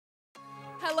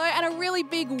Hello and a really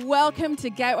big welcome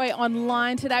to Gateway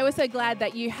Online. Today we're so glad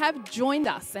that you have joined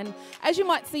us, and as you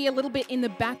might see a little bit in the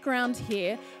background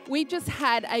here, we just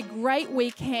had a great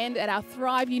weekend at our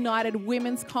Thrive United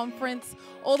Women's Conference.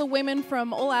 All the women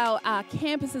from all our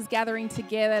campuses gathering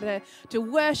together to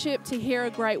worship, to hear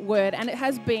a great word, and it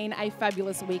has been a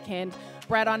fabulous weekend.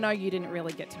 Brad, I know you didn't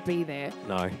really get to be there.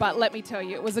 No. But let me tell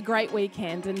you, it was a great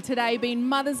weekend, and today being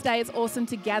Mother's Day, it's awesome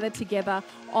to gather together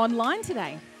online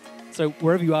today. So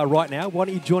wherever you are right now, why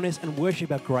don't you join us and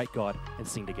worship our great God and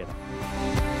sing together.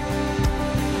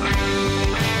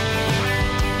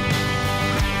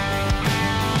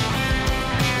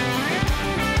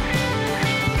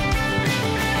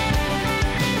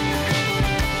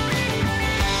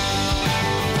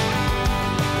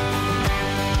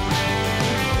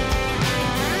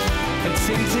 Let's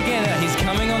sing together, He's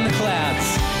coming on the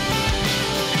clouds.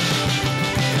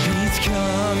 He's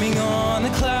coming on the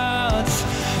clouds.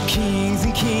 Kings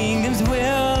and kingdoms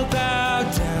will bow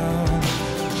down.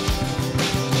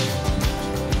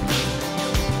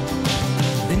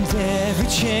 And every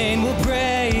chain will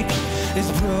break as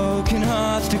broken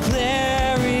hearts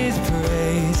declare His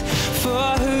praise.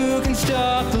 For who can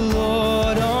stop the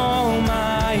Lord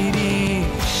Almighty?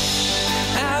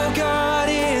 Our God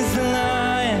is the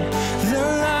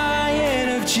Lion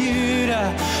of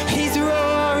Judah. He's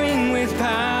roaring with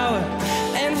power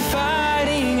and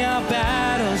fighting our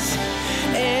battles.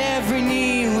 Every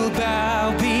knee will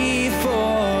bow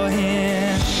before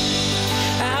Him.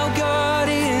 Our God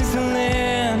is the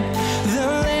Lamb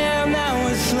that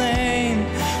was slain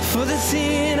for the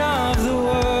sin of the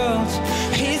world.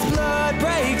 His blood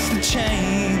breaks the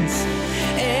chains.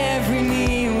 Every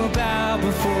knee will bow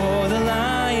before the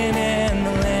Lion and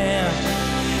the Lamb.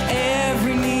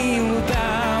 Every knee will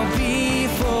bow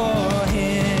before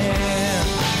Him.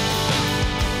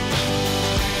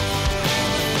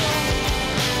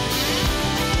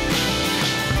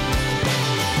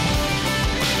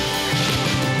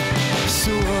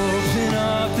 So open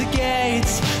up the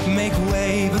gates, make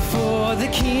way before the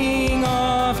King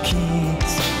of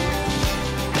Kings.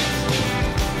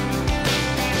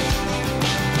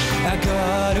 Our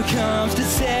God who comes to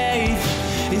save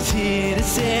is here to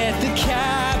set the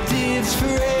captives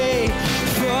free.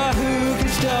 For who can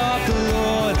stop the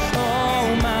Lord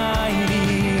Almighty?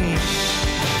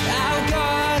 Our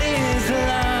God is the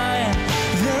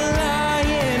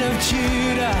Lion of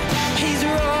Judah. He's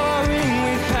roaring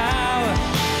with power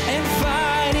and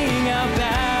fighting our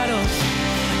battles.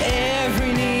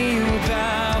 Every knee will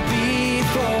bow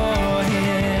before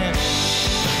Him.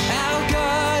 Our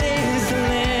God is the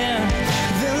Lamb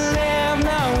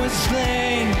that was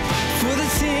slain for the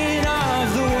sin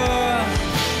of the world.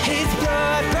 His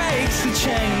blood breaks the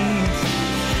chains.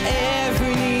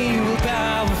 Every knee will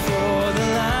bow before the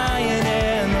Lion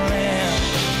and the Lamb.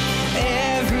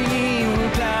 Every knee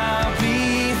will bow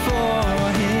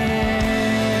before Him.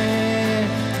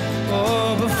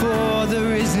 Oh, before the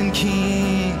risen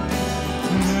King.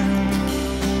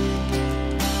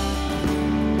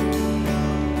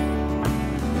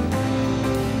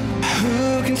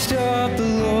 Who can stop the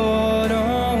Lord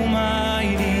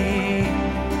Almighty?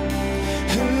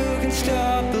 Who can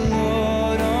stop the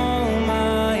Lord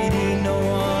Almighty? No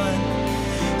one.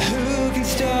 Who can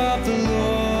stop the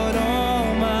Lord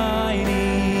Almighty?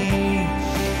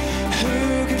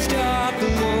 Who can stop the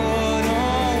Lord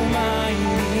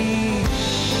Almighty?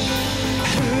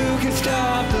 Who can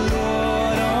stop the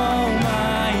Lord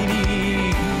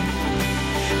Almighty?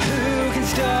 Who can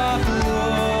stop the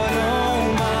Lord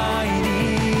Almighty?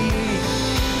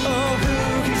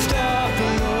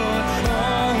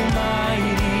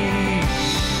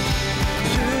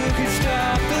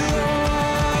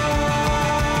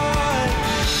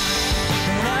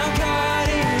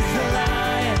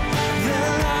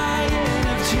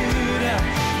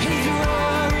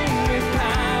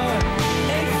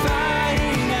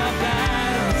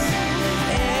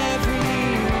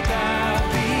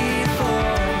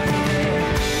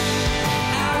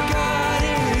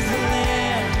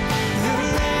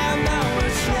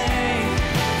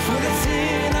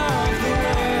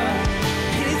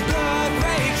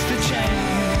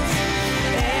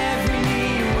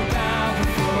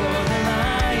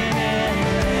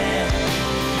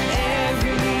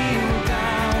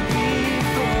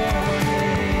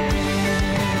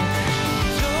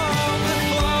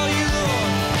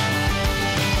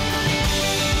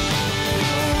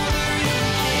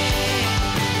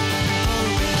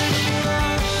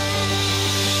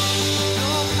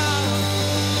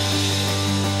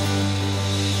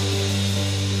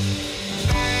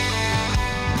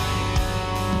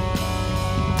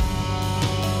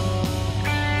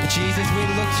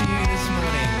 to you this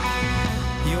morning.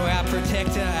 You're our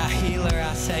protector, our healer,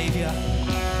 our savior.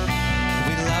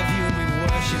 We love you and we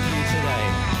worship you today.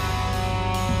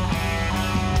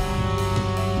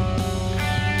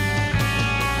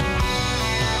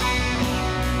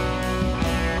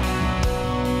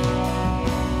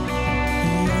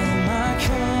 You're my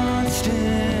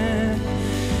constant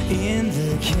in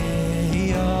the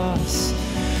chaos.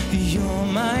 You're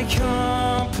my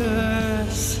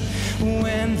compass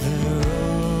when the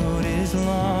road is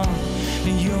long.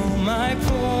 You're my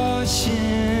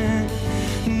portion,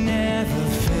 never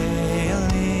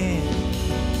failing.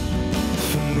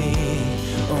 For me,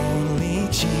 only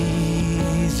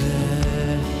Jesus.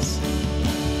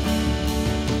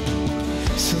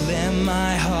 So let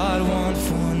my heart want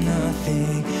for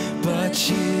nothing but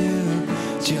you,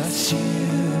 just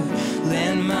you.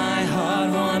 Let my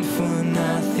heart want for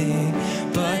nothing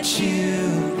but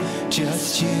you,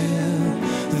 just you.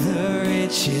 The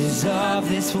riches of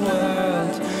this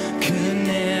world could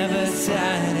never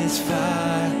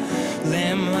satisfy.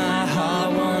 Let my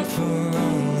heart want for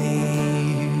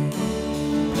only you.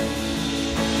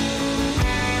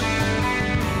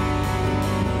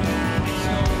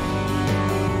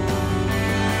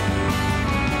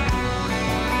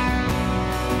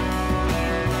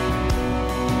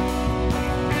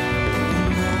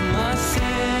 You're my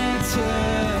center,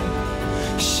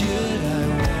 should I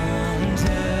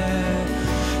wander?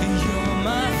 You're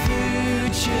my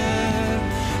future,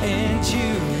 and you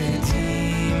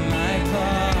redeem my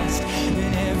past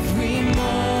in every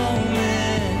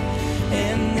moment,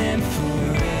 and then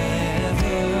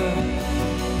forever.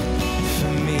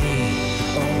 For me,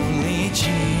 only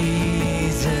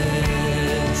Jesus.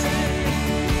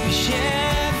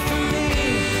 Yeah, for me,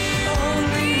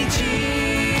 only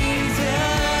Jesus.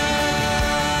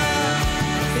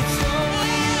 It's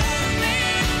only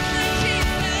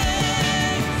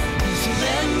Jesus. So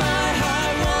let my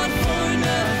heart want for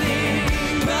nothing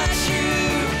but you,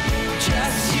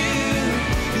 just you.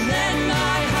 Let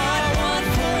my heart want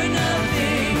for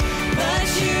nothing but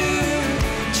you,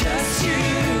 just you.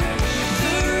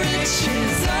 The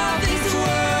riches of this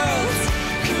world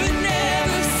could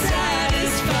never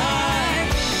satisfy.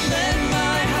 Let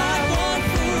my heart want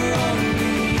for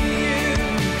only you,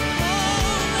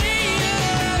 only you.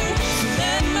 So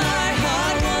let my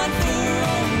heart want for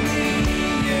only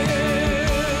you.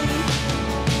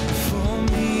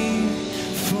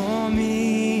 For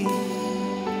me,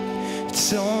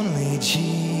 it's only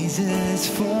Jesus.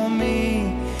 For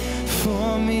me,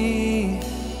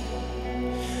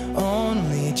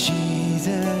 only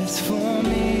Jesus. For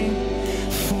me,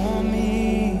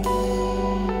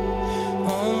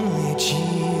 only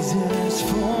Jesus.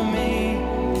 For me,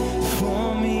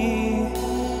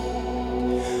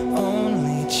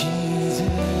 only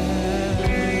Jesus.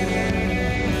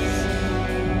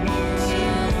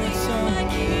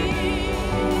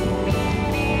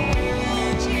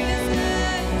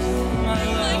 My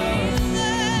love.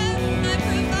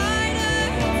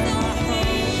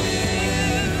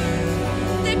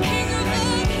 The King of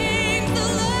all kings.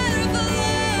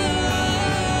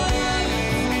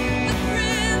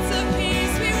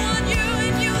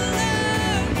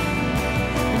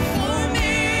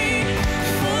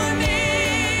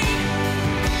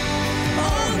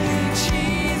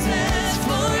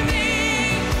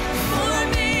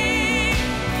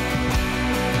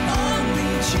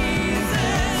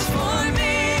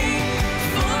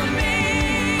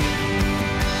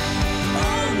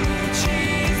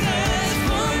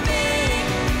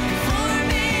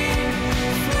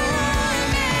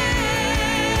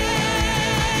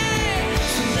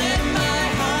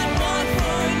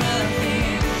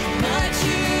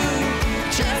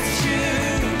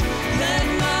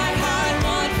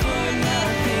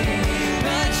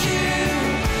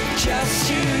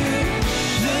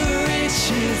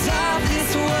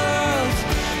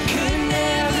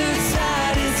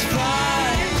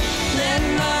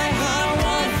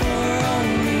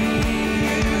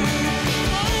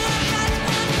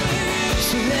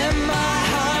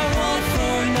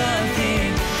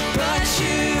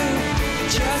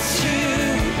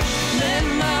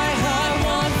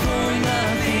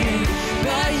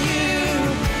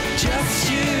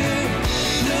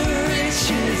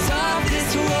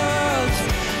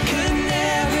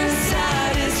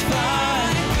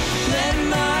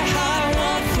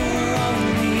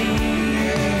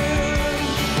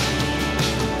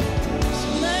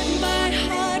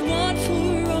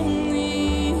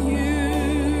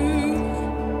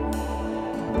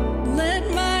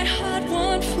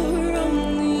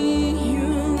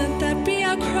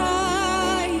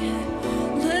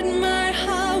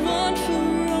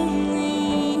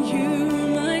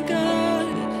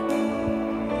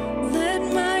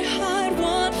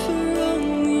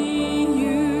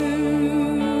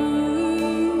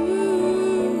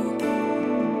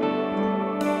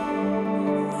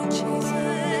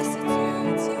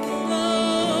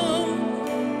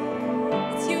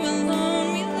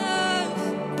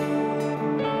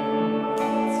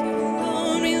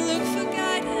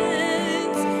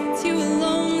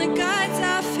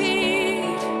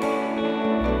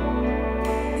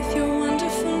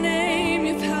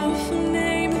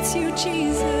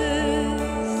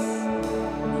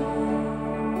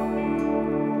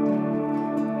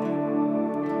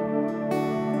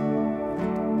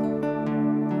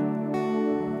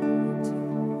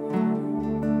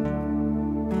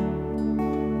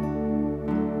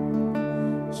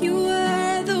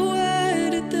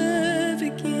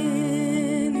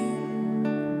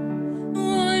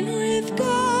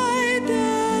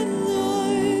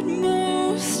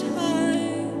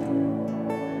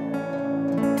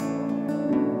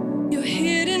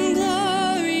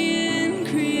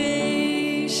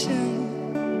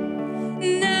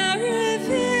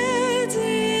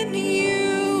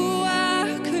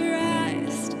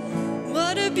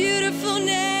 What a beautiful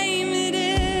name it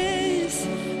is.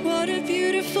 What a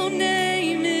beautiful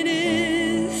name it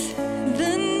is.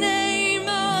 The name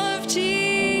of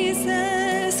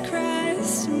Jesus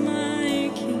Christ,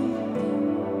 my King.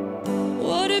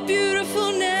 What a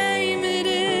beautiful name it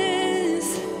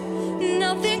is.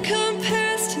 Nothing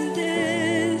compares to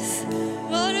this.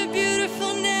 What a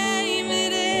beautiful name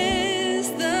it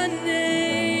is. The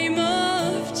name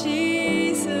of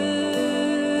Jesus.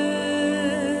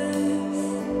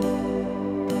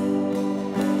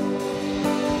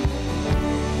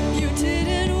 You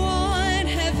didn't want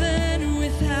heaven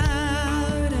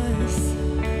without us.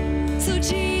 So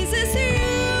Jesus,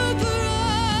 you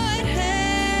brought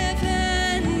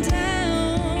heaven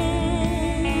down.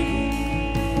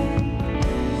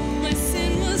 My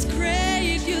sin was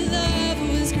great, your love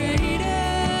was greater.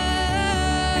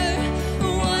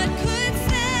 What could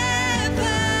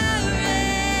separate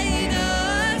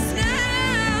us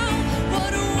now?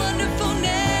 What a wonderful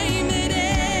name it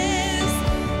is.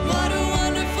 What a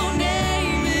wonderful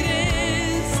name it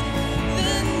is.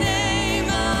 The name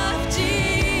of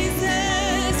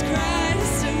Jesus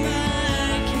Christ,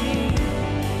 my King.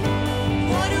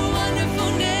 What a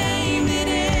wonderful name it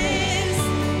is.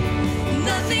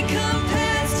 Nothing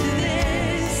compares to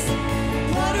this.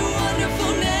 What a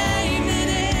wonderful name it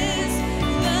is.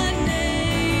 The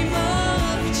name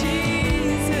of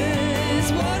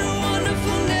Jesus. What a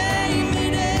wonderful name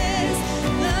it is.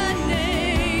 The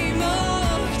name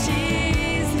of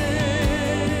Jesus.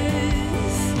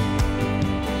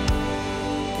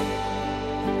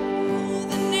 Oh,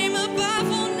 the name above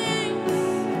all names.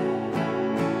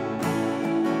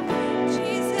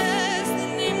 Jesus, the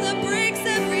name that breaks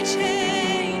every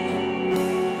chain.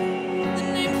 The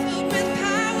name filled with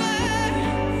power,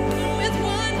 and with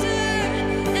wonder,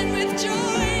 and with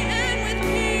joy, and with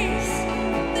peace.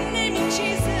 The name of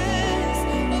Jesus,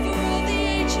 over all the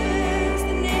ages.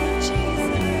 The name of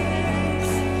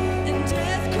Jesus. And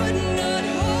death could not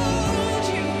hold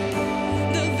you.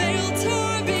 The veil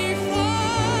tore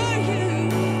before you.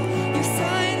 You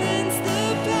silenced the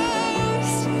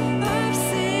boast of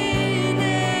sin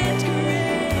and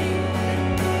grave.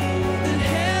 The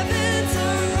heavens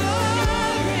are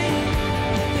roaring,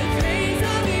 the praise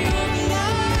of your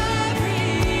glory.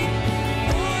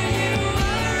 For you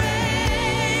are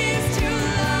raised to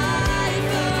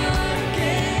life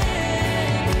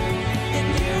again, and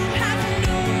you have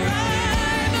no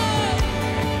rival,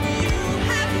 you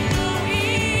have no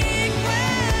equal.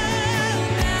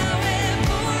 Now and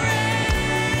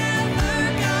forever,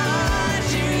 God,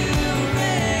 you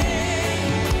reign.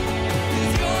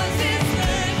 Yours is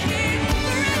the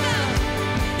kingdom,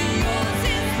 yours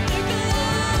is the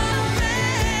glory,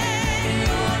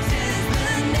 yours is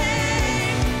the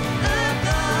name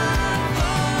above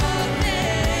all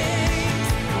names.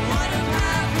 What a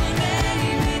powerful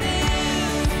name it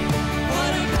is.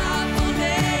 What a powerful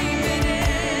name it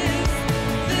is.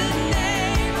 The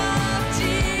name of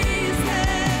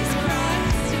Jesus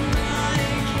Christ, my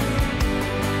King.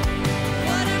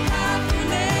 What a powerful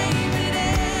name it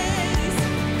is,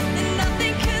 and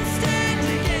nothing can stand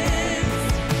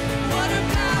against. What a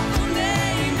powerful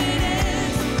name it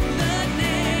is, the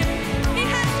name. He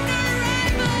has no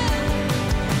rival,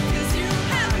 'cause you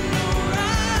have no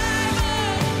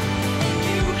rival, and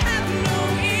you have no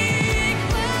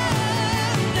equal.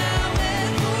 Now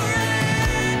and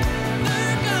forever,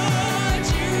 God,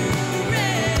 you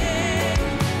reign.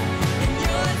 And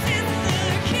yours is the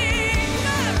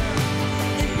kingdom,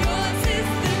 and yours is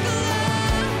the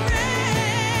glory,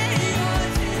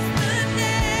 yours is the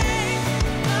name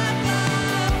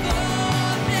above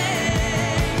all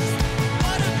names.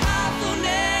 What a powerful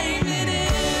name it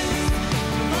is.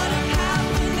 What a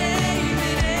powerful name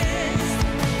it is.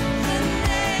 The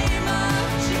name of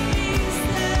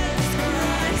Jesus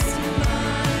Christ,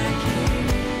 my King.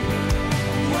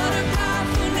 What a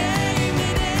powerful name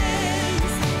it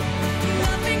is.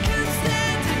 Nothing can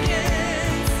stand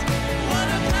against. What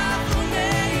a powerful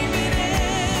name it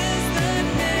is. The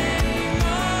name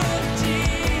of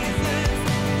Jesus.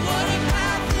 What a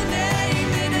powerful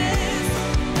name it is.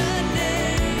 The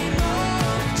name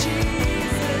of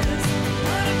Jesus.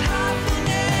 What a powerful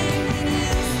name it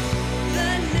is.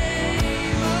 The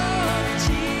name of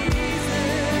Jesus.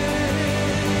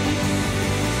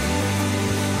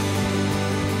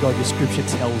 God, your scripture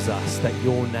tells us that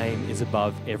your name is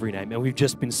above every name. And we've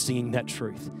just been singing that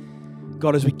truth.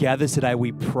 God, as we gather today,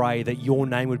 we pray that your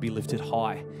name would be lifted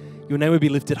high. Your name would be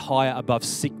lifted higher above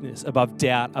sickness, above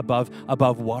doubt,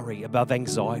 above worry, above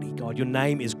anxiety. God, your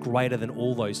name is greater than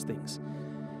all those things.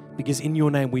 Because in your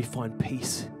name we find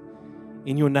peace.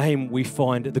 In your name, we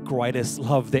find the greatest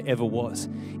love there ever was.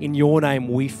 In your name,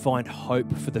 we find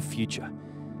hope for the future.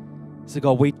 So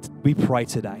God, we pray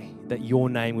today that your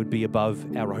name would be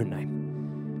above our own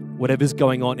name. Whatever's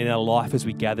going on in our life as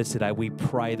we gather today, we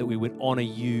pray that we would honor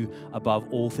you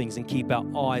above all things and keep our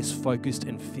eyes focused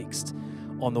and fixed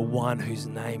on the one whose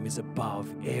name is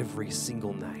above every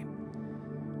single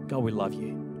name. God, we love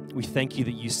you. We thank you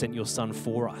that you sent your son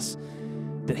for us,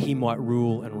 that he might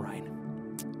rule and reign.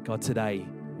 God, today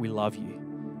we love you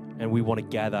and we want to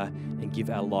gather and give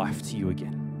our life to you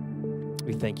again.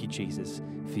 We thank you, Jesus,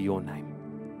 for your name.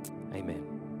 Amen.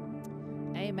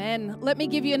 Amen. Let me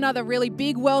give you another really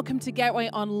big welcome to Gateway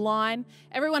Online.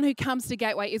 Everyone who comes to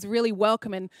Gateway is really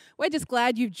welcome, and we're just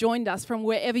glad you've joined us from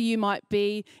wherever you might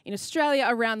be in Australia,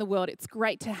 around the world. It's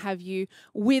great to have you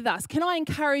with us. Can I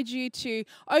encourage you to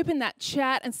open that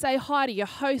chat and say hi to your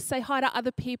host, say hi to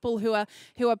other people who are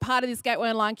part of this Gateway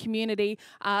Online community.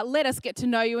 Let us get to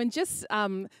know you and just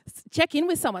check in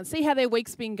with someone, see how their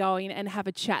week's been going, and have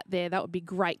a chat there. That would be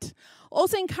great.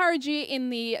 Also encourage you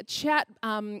in the chat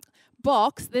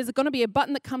box, there's going to be a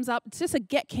button that comes up. It's just a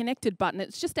Get Connected button.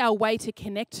 It's just our way to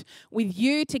connect with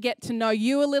you, to get to know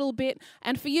you a little bit,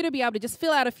 and for you to be able to just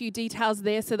fill out a few details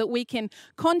there so that we can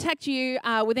contact you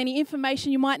with any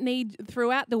information you might need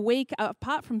throughout the week,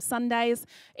 apart from Sundays.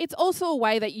 It's also a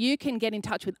way that you can get in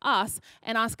touch with us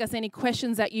and ask us any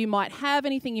questions that you might have,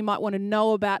 anything you might want to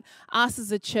know about us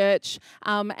as a church,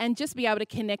 and just be able to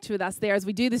connect with us there as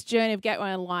we do this journey of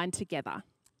Gateway Online together.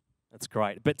 That's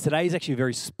great. But today is actually a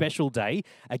very special day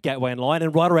at Gateway Online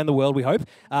and right around the world, we hope.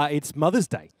 It's Mother's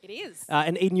Day. It is.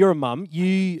 And Eden, you're a mum. Do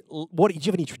you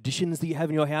have any traditions that you have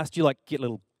in your house? Do you get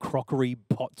little crockery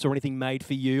pots or anything made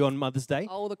for you on Mother's Day?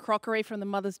 Oh, the crockery from the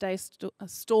Mother's Day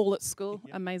stall at school.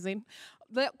 Yep. Amazing.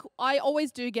 I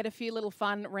always do get a few little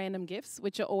fun random gifts,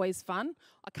 which are always fun.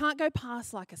 I can't go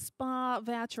past like a spa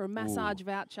voucher or a massage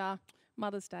voucher.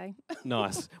 Mother's Day.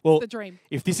 Nice. Well, the dream.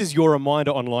 If this is your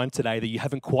reminder online today that you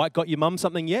haven't quite got your mum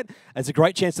something yet, it's a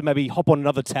great chance to maybe hop on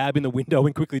another tab in the window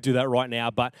and quickly do that right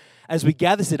now. But as we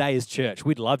gather today as church,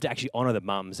 we'd love to actually honour the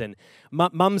mums. And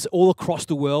mums all across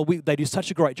the world, they do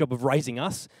such a great job of raising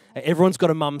us. Everyone's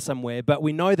got a mum somewhere, but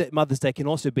we know that Mother's Day can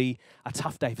also be a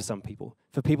tough day for some people.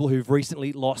 For people who've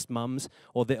recently lost mums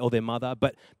or their mother,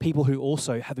 but people who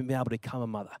also haven't been able to become a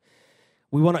mother.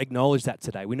 We want to acknowledge that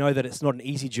today. We know that it's not an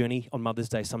easy journey on Mother's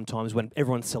Day sometimes when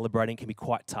everyone's celebrating. It can be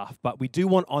quite tough. But we do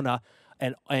want to honour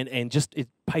and just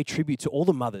pay tribute to all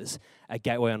the mothers at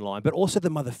Gateway Online, but also the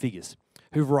mother figures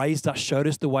who've raised us, showed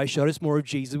us the way, showed us more of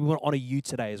Jesus. We want to honour you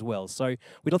today as well. So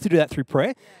we'd love to do that through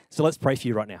prayer. So let's pray for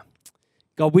you right now.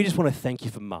 God, we just want to thank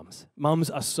you for mums. Mums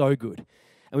are so good.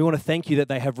 And we want to thank you that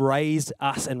they have raised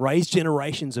us and raised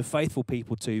generations of faithful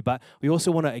people too. But we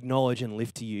also want to acknowledge and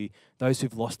lift to you those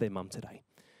who've lost their mum today,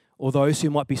 or those who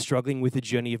might be struggling with the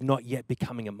journey of not yet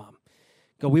becoming a mum.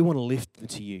 God, we want to lift them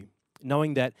to you,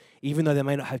 knowing that even though they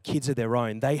may not have kids of their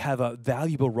own, they have a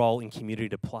valuable role in community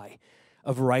to play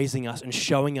of raising us and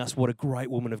showing us what a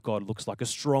great woman of God looks like, a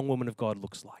strong woman of God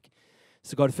looks like.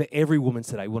 So God, for every woman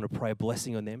today, we want to pray a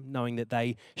blessing on them, knowing that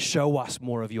they show us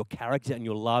more of your character and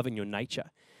your love and your nature.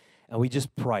 And we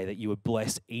just pray that you would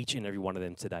bless each and every one of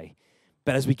them today.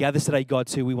 But as we gather today, God,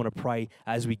 too, we want to pray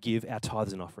as we give our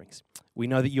tithes and offerings. We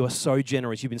know that you are so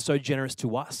generous. You've been so generous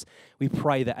to us. We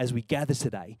pray that as we gather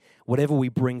today, whatever we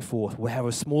bring forth,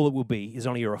 however small it will be, is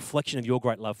only a reflection of your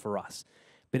great love for us.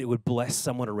 But it would bless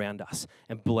someone around us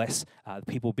and bless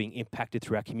people being impacted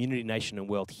through our community, nation, and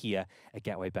world here at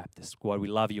Gateway Baptist. God, we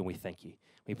love you and we thank you.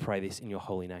 We pray this in your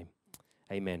holy name.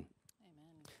 Amen.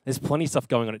 There's plenty of stuff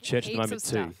going on at church at the moment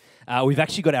too. We've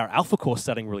actually got our Alpha course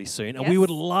starting really soon, and we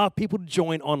would love people to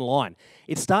join online.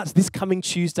 It starts this coming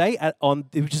Tuesday,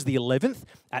 which is the 11th,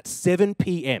 at 7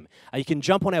 p.m. You can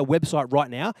jump on our website right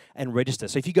now and register.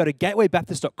 So if you go to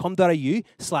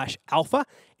gatewaybaptist.com.au/alpha,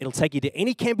 it'll take you to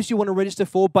any campus you want to register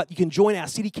for, but you can join our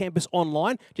city campus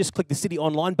online. Just click the City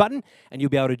Online button, and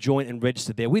you'll be able to join and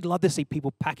register there. We'd love to see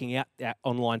people packing out that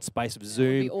online space of Zoom.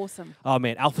 That would be awesome. Oh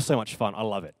man, Alpha's so much fun. I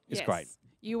love it. It's great.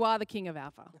 You are the king of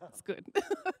Alpha. That's good.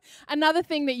 Another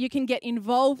thing that you can get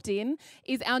involved in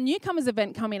is our newcomers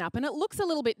event coming up. And it looks a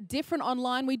little bit different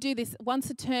online. We do this once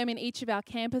a term in each of our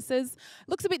campuses. It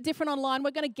looks a bit different online.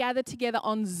 We're going to gather together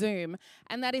on Zoom.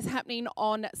 And that is happening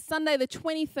on Sunday, the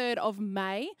 23rd of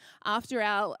May, after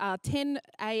our 10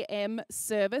 a.m.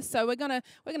 service. So we're going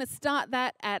to start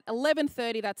that at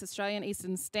 11:30. That's Australian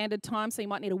Eastern Standard Time. So you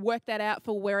might need to work that out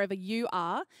for wherever you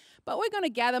are. but we're going to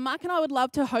gather. Mark and I would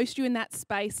love to host you in that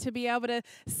space to be able to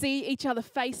see each other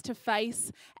face to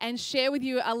face and share with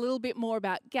you a little bit more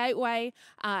about Gateway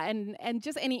and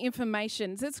just any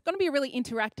information. So it's going to be a really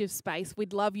interactive space.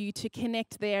 We'd love you to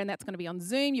connect there, and that's going to be on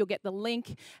Zoom. You'll get the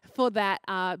link for that,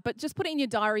 but just put it in your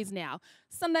diaries now.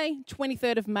 Sunday,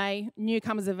 23rd of May,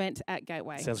 newcomers event at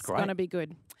Gateway. Sounds great. It's going to be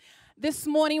good. This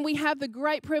morning, we have the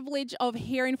great privilege of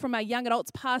hearing from our young adults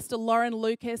pastor, Lauren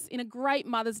Lucas, in a great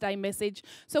Mother's Day message.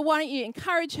 So why don't you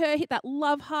encourage her, hit that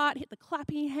love heart, hit the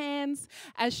clapping hands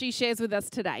as she shares with us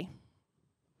today.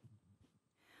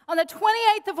 On the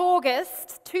 28th of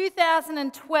August,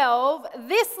 2012,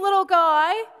 this little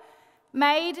guy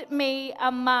made me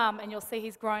a mum, and you'll see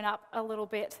he's grown up a little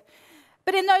bit.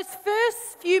 But in those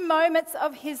first few moments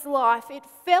of his life, it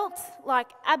felt like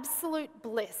absolute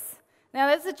bliss. Now,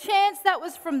 there's a chance that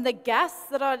was from the gas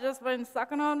that I'd just been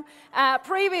sucking on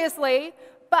previously,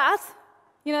 but,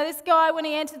 you know, this guy, when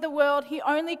he entered the world, he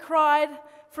only cried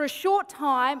for a short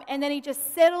time, and then he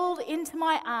just settled into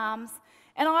my arms,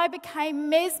 and I became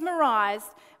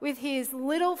mesmerized with his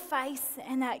little face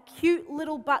and that cute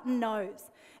little button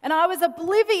nose. And I was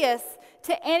oblivious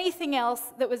to anything else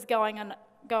that was going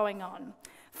on.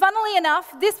 Funnily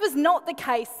enough, this was not the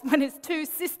case when his two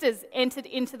sisters entered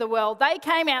into the world. They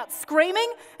came out screaming,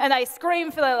 and they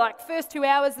screamed for the first 2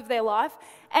 hours of their life.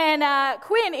 And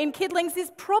Quinn in Kidlings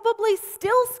is probably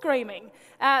still screaming.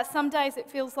 Some days it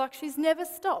feels like she's never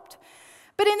stopped.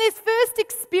 But in this first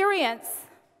experience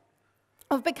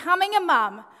of becoming a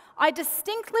mum, I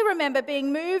distinctly remember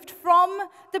being moved from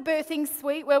the birthing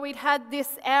suite where we'd had this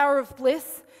hour of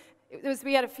bliss.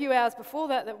 We had a few hours before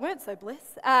that weren't so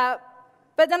bliss.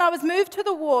 But then I was moved to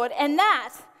the ward, and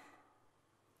that's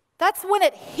when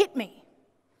it hit me.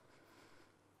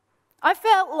 I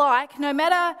felt like no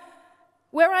matter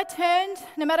where I turned,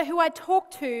 no matter who I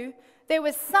talked to, there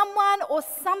was someone or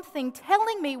something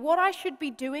telling me what I should be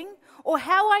doing or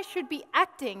how I should be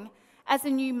acting as a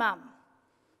new mum.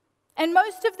 And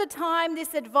most of the time,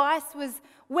 this advice was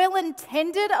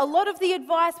well-intended. A lot of the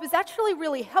advice was actually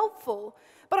really helpful,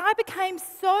 but I became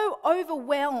so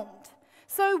overwhelmed,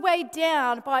 so weighed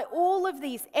down by all of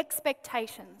these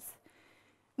expectations.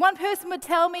 One person would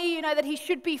tell me, that he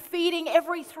should be feeding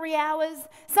every 3 hours.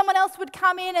 Someone else would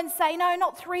come in and say, no,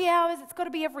 not 3 hours, it's got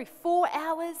to be every 4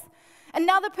 hours.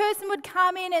 Another person would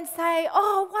come in and say,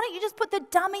 oh, why don't you just put the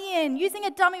dummy in? Using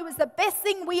a dummy was the best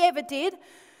thing we ever did.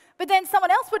 But then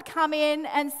someone else would come in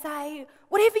and say,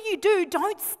 whatever you do,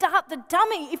 don't start the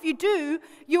dummy. If you do,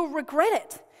 you'll regret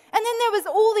it. And then there was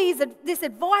all this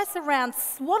advice around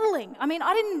swaddling. I mean,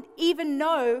 I didn't even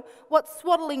know what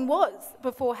swaddling was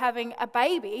before having a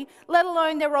baby, let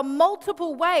alone there are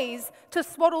multiple ways to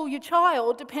swaddle your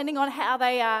child depending on how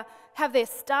they have their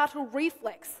startle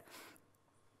reflex.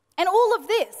 And all of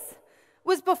this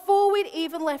was before we'd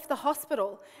even left the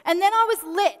hospital. And then I was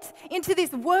let into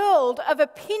this world of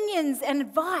opinions and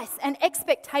advice and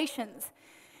expectations.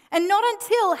 And not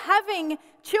until having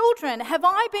children have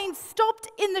I been stopped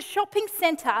in the shopping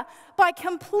centre by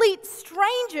complete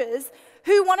strangers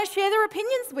who want to share their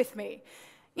opinions with me.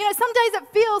 Some days it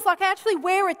feels like I actually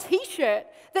wear a t-shirt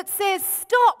that says,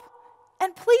 stop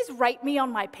and please rate me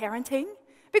on my parenting.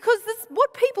 Because this is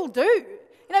what people do.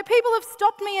 People have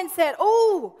stopped me and said,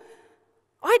 oh,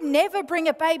 I'd never bring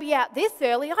a baby out this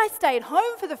early. I stayed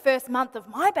home for the first month of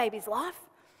my baby's life.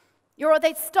 Or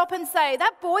they'd stop and say,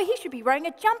 that boy, he should be wearing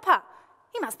a jumper.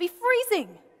 He must be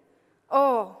freezing.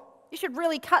 Oh, you should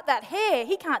really cut that hair.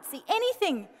 He can't see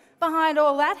anything behind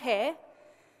all that hair.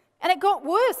 And it got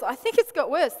worse. I think it's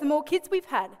got worse the more kids we've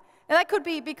had. Now, that could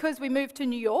be because we moved to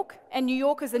New York, and New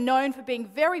Yorkers are known for being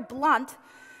very blunt.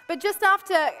 But just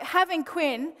after having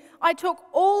Quinn, I took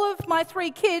all of my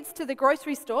 3 kids to the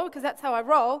grocery store, because that's how I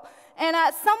roll, and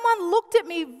someone looked at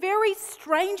me very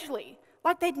strangely,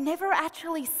 like they'd never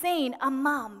actually seen a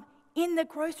mum in the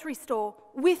grocery store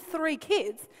with 3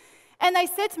 kids. And they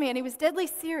said to me, and he was deadly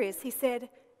serious, he said,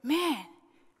 man,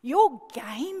 you're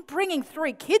game bringing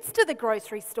 3 kids to the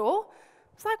grocery store?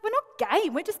 It's like, we're not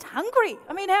game, we're just hungry.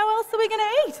 I mean, how else are we going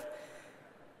to eat?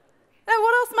 Now,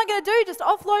 what else am I going to do? Just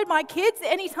offload my kids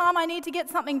anytime I need to get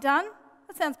something done?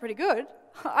 That sounds pretty good.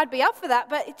 I'd be up for that,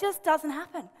 but it just doesn't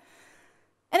happen.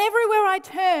 And everywhere I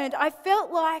turned, I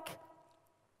felt like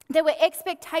there were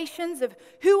expectations of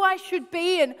who I should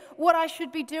be and what I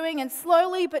should be doing, and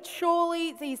slowly but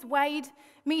surely these weighed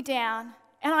me down.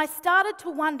 And I started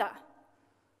to wonder,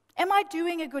 am I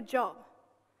doing a good job?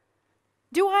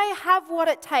 Do I have what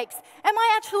it takes? Am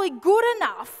I actually good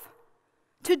enough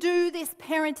to do this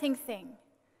parenting thing?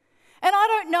 And I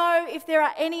don't know if there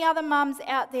are any other mums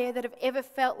out there that have ever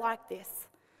felt like this.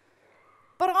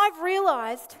 But I've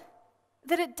realised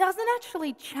that it doesn't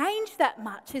actually change that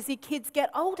much as your kids get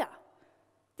older.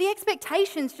 The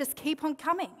expectations just keep on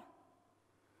coming.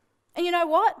 And you know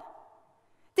what?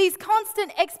 These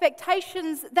constant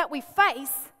expectations that we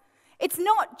face, it's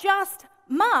not just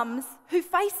mums who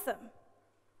face them.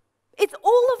 It's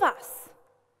all of us.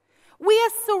 We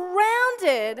are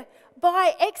surrounded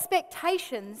by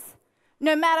expectations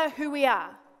no matter who we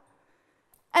are.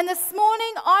 And this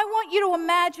morning, I want you to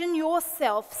imagine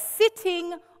yourself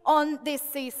sitting on this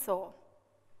seesaw.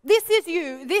 This is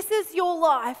you, this is your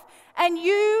life, and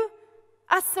you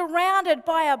are surrounded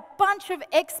by a bunch of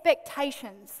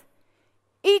expectations,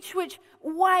 each which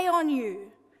weigh on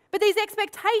you. But these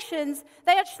expectations,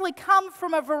 they actually come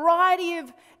from a variety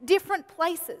of different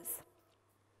places.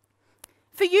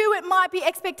 For you, it might be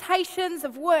expectations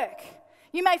of work.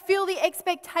 You may feel the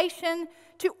expectation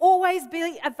to always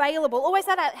be available, always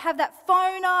have that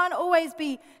phone on, always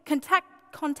be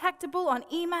contactable on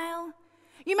email.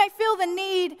 You may feel the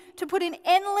need to put in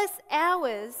endless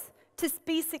hours to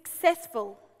be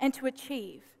successful and to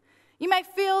achieve. You may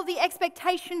feel the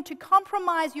expectation to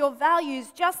compromise your values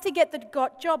just to get the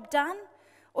job done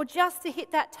or just to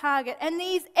hit that target. And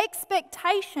these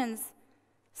expectations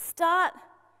start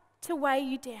to weigh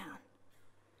you down.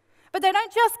 But they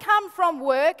don't just come from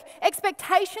work.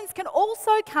 Expectations can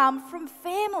also come from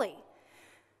family.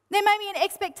 There may be an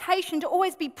expectation to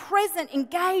always be present,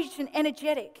 engaged, and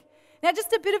energetic. Now,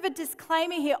 just a bit of a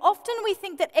disclaimer here. Often we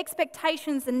think that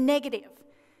expectations are negative.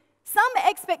 Some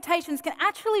expectations can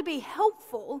actually be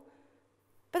helpful,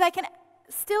 but they can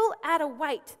still add a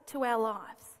weight to our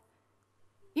lives.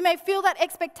 You may feel that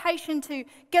expectation to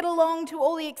get along to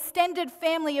all the extended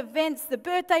family events, the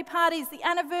birthday parties, the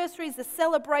anniversaries, the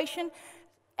celebration,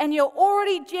 and your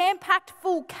already jam-packed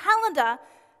full calendar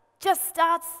just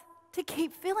starts to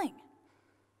keep filling.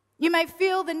 You may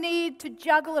feel the need to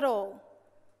juggle it all.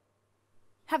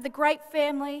 Have the great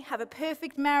family, have a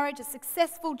perfect marriage, a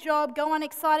successful job, go on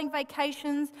exciting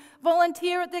vacations,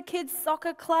 volunteer at the kids'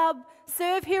 soccer club,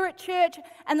 serve here at church,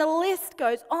 and the list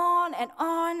goes on,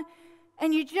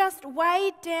 and you just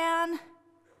weigh down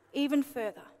even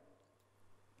further.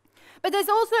 But there's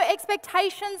also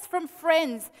expectations from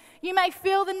friends. You may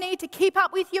feel the need to keep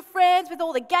up with your friends with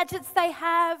all the gadgets they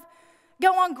have,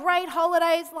 go on great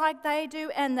holidays like they do,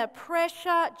 and the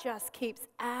pressure just keeps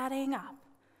adding up.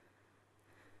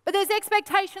 But there's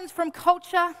expectations from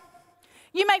culture.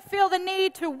 You may feel the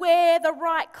need to wear the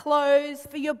right clothes,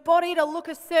 for your body to look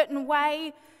a certain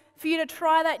way, for you to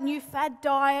try that new fad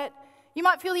diet. You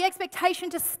might feel the expectation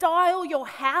to style your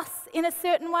house in a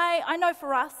certain way. I know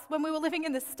for us, when we were living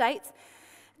in the States,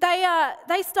 they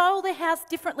style their house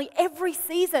differently every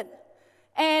season.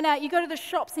 And you go to the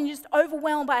shops and you're just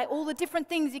overwhelmed by all the different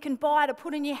things you can buy to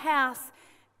put in your house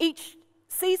each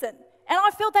season. And I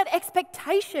felt that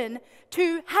expectation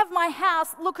to have my house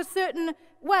look a certain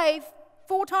way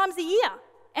 4 times a year.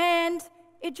 And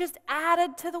it just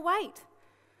added to the weight.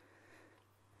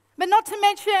 But not to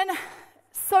mention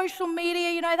social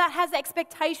media, that has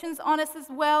expectations on us as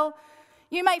well.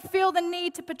 You may feel the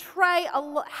need to portray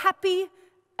a happy,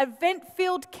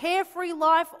 event-filled, carefree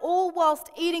life, all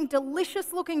whilst eating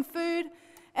delicious-looking food.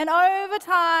 And over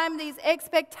time, these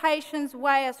expectations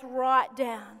weigh us right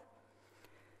down.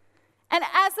 And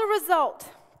as a result,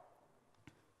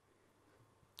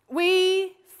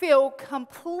 we feel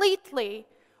completely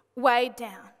weighed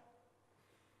down.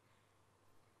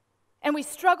 And we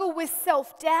struggle with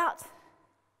self-doubt.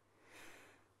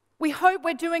 We hope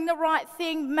we're doing the right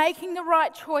thing, making the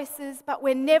right choices, but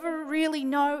we never really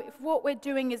know if what we're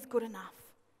doing is good enough.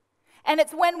 And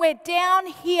it's when we're down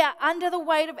here under the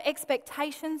weight of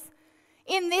expectations,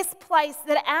 in this place,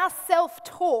 that our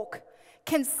self-talk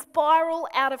can spiral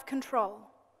out of control.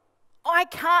 I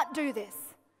can't do this.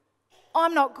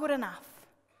 I'm not good enough.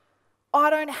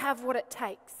 I don't have what it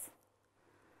takes.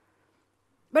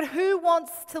 But who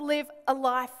wants to live a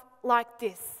life like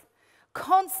this?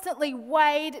 Constantly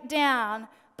weighed down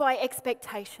by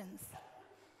expectations.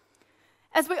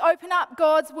 As we open up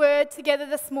God's word together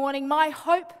this morning, my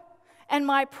hope and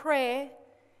my prayer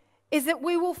is that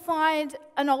we will find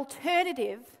an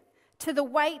alternative to the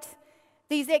weight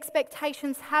these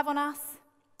expectations have on us,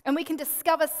 and we can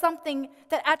discover something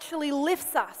that actually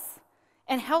lifts us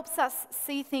and helps us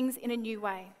see things in a new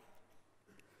way.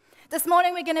 This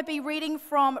morning we're going to be reading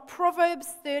from Proverbs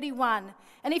 31.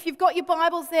 And if you've got your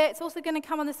Bibles there, it's also going to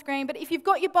come on the screen, but if you've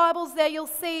got your Bibles there, you'll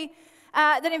see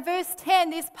that in verse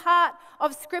 10, this part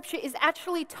of Scripture is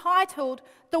actually titled,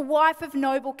 The Wife of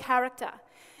Noble Character.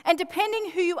 And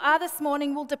depending who you are this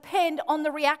morning will depend on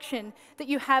the reaction that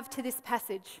you have to this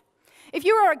passage. If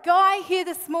you are a guy here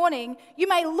this morning, you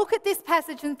may look at this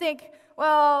passage and think,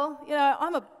 well,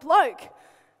 I'm a bloke.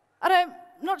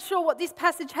 Not sure what this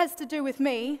passage has to do with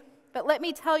me, but let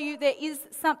me tell you, there is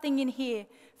something in here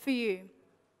for you.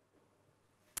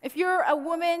 If you're a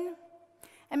woman,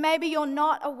 and maybe you're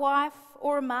not a wife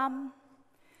or a mum,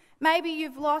 maybe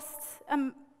you've lost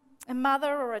a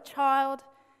mother or a child,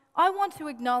 I want to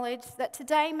acknowledge that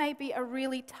today may be a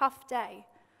really tough day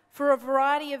for a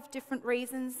variety of different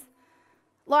reasons.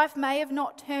 Life may have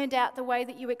not turned out the way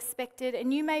that you expected,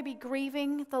 and you may be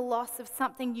grieving the loss of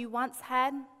something you once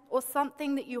had or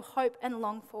something that you hope and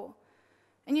long for.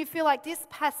 And you feel like this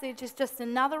passage is just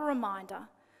another reminder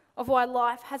of why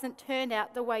life hasn't turned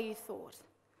out the way you thought.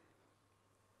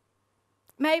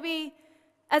 Maybe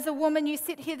as a woman you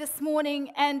sit here this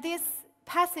morning and this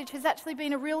passage has actually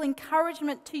been a real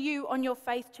encouragement to you on your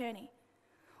faith journey.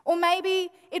 Or maybe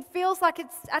it feels like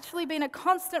it's actually been a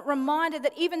constant reminder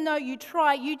that even though you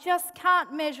try, you just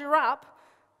can't measure up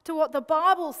to what the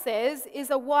Bible says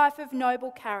is a wife of noble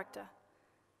character.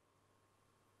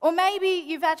 Or maybe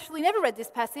you've actually never read this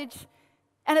passage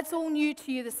and it's all new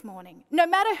to you this morning. No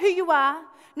matter who you are,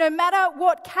 no matter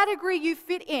what category you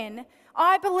fit in,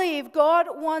 I believe God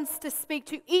wants to speak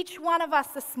to each one of us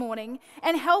this morning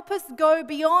and help us go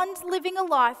beyond living a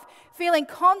life feeling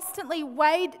constantly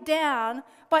weighed down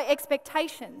by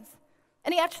expectations.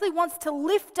 And He actually wants to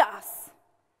lift us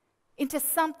into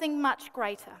something much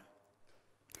greater.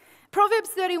 Proverbs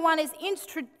 31 is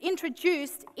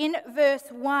introduced in verse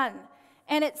 1,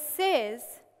 and it says,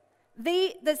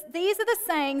 these are the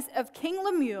sayings of King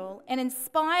Lemuel, an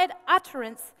inspired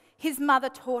utterance his mother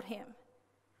taught him.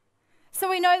 So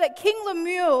we know that King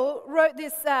Lemuel wrote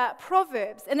this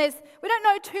Proverbs, and we don't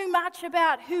know too much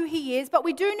about who he is, but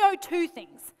we do know two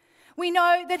things. We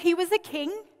know that he was a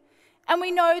king, and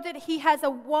we know that he has a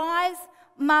wise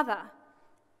mother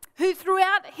who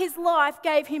throughout his life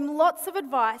gave him lots of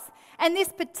advice, and this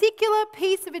particular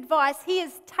piece of advice he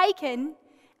has taken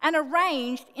and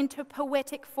arranged into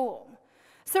poetic form.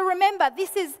 So remember,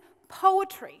 this is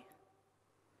poetry.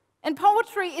 And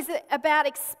poetry is about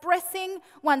expressing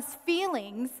one's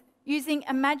feelings using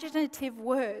imaginative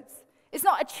words. It's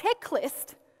not a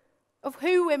checklist of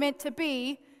who we're meant to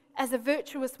be as a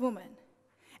virtuous woman.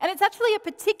 And it's actually a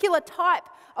particular type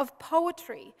of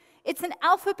poetry. It's an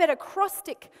alphabet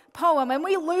acrostic poem, and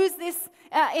we lose this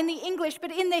in the English,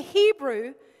 but in the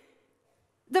Hebrew,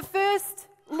 the first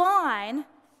line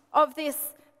of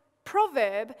this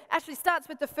proverb actually starts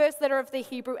with the first letter of the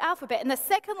Hebrew alphabet, and the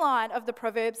second line of the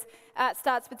Proverbs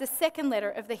starts with the second letter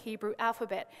of the Hebrew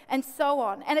alphabet, and so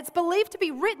on. And it's believed to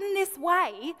be written this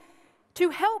way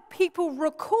to help people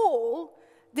recall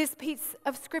this piece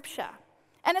of scripture.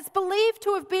 And it's believed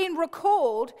to have been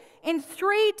recalled in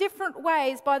three different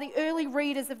ways by the early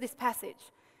readers of this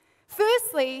passage.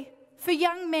 Firstly, for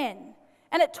young men,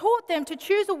 and it taught them to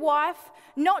choose a wife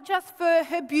not just for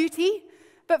her beauty,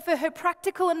 but for her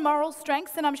practical and moral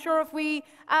strengths. And I'm sure if we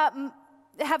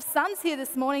have sons here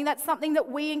this morning, that's something that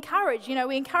we encourage.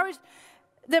 We encourage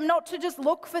them not to just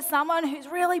look for someone who's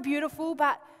really beautiful,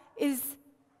 but is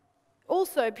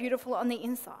also beautiful on the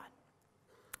inside.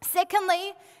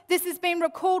 Secondly, this has been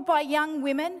recalled by young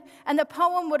women, and the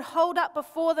poem would hold up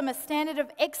before them a standard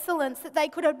of excellence that they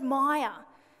could admire,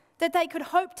 that they could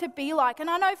hope to be like. And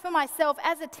I know for myself,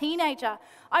 as a teenager,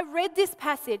 I read this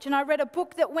passage and I read a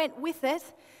book that went with it,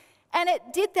 and it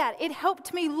did that. It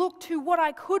helped me look to what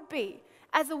I could be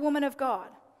as a woman of God.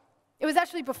 It was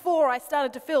actually before I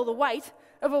started to feel the weight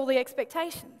of all the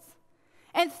expectations.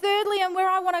 And thirdly, and where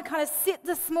I want to kind of sit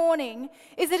this morning,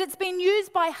 is that it's been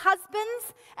used by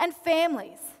husbands and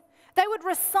families. They would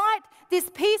recite this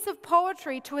piece of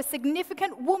poetry to a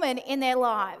significant woman in their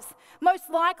lives, most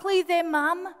likely their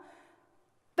mum,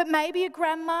 but maybe a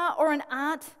grandma or an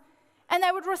aunt. And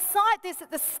they would recite this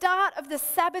at the start of the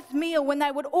Sabbath meal when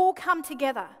they would all come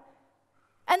together.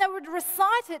 And they would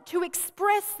recite it to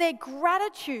express their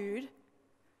gratitude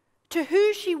to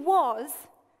who she was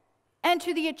and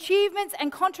to the achievements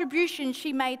and contributions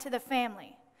she made to the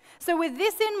family. So with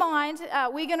this in mind,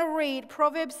 we're going to read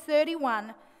Proverbs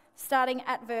 31, starting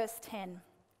at verse 10.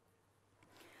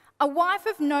 A wife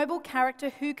of noble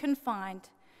character who can find?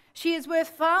 She is worth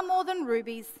far more than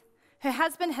rubies. Her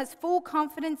husband has full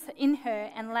confidence in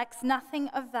her and lacks nothing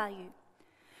of value.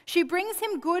 She brings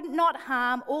him good, not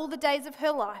harm, all the days of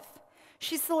her life.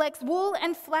 She selects wool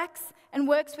and flax and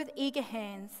works with eager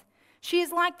hands. She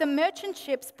is like the merchant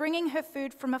ships bringing her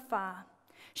food from afar.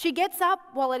 She gets up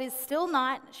while it is still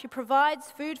night. She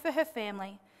provides food for her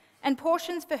family and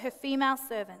portions for her female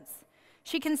servants.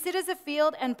 She considers a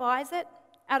field and buys it.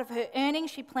 Out of her earnings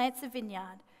she plants a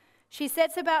vineyard. She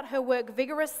sets about her work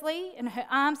vigorously, and her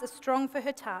arms are strong for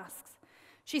her tasks.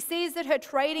 She sees that her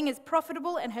trading is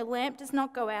profitable and her lamp does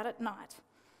not go out at night.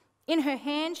 In her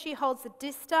hand she holds the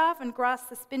distaff and grasps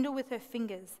the spindle with her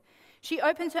fingers. She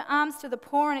opens her arms to the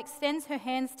poor and extends her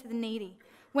hands to the needy.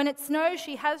 When it snows,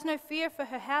 she has no fear for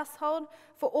her household,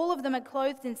 for all of them are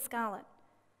clothed in scarlet.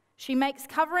 She makes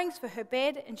coverings for her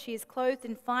bed, and she is clothed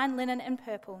in fine linen and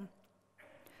purple.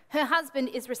 Her husband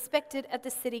is respected at the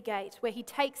city gate, where he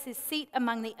takes his seat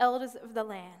among the elders of the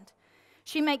land.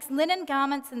 She makes linen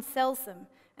garments and sells them,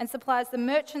 and supplies the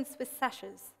merchants with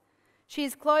sashes. She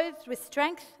is clothed with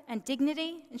strength and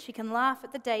dignity, and she can laugh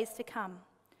at the days to come.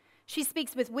 She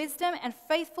speaks with wisdom, and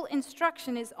faithful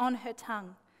instruction is on her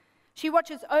tongue. She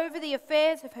watches over the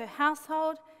affairs of her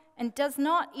household and does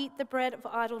not eat the bread of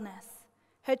idleness.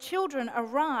 Her children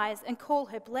arise and call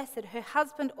her blessed, her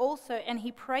husband also, and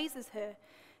he praises her.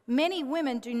 Many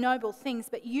women do noble things,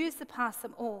 but you surpass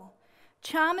them all.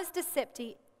 Charm is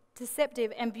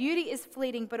deceptive, and beauty is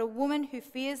fleeting, but a woman who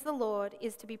fears the Lord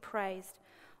is to be praised.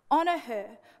 Honor her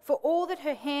for all that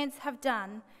her hands have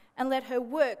done, and let her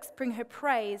works bring her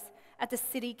praise at the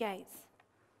city gates.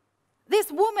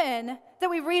 This woman that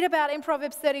we read about in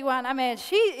Proverbs 31, I mean,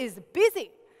 she is busy.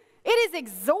 It is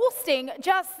exhausting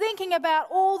just thinking about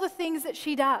all the things that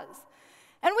she does.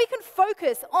 And we can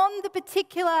focus on the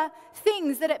particular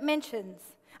things that it mentions.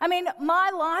 I mean,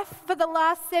 my life for the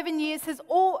last 7 years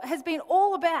has been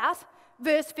all about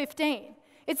verse 15.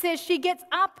 It says she gets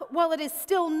up while it is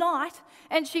still night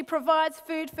and she provides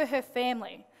food for her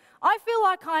family. I feel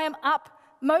like I am up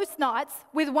most nights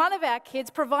with one of our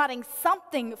kids providing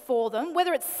something for them,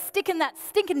 whether it's sticking that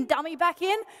stinking dummy back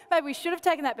in, maybe we should have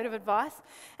taken that bit of advice,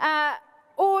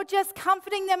 or just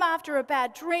comforting them after a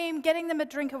bad dream, getting them a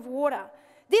drink of water.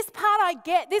 This part I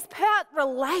get, this part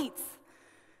relates.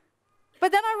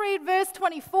 But then I read verse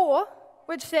 24,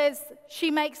 which says,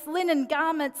 she makes linen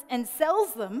garments and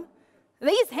sells them.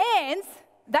 These hands,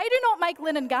 they do not make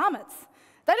linen garments.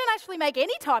 They don't actually make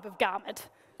any type of garment.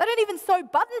 They don't even sew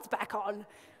buttons back on.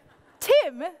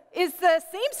 Tim is the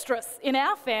seamstress in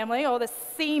our family, or the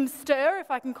seamster, if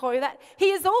I can call you that.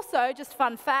 He is also, just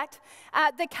fun fact,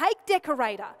 the cake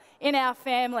decorator in our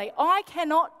family. I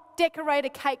cannot decorate a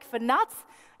cake for nuts.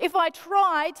 If I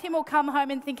try, Tim will come home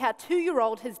and think our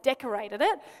 2-year-old has decorated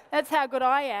it. That's how good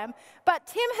I am. But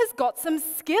Tim has got some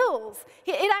skills.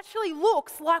 It actually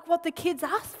looks like what the kids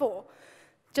asked for.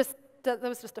 That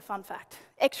was just a fun fact.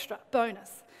 Extra,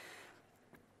 bonus.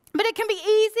 But it can be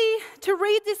easy to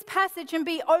read this passage and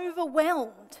be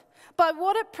overwhelmed by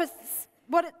what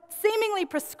it seemingly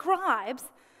prescribes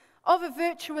of a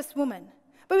virtuous woman.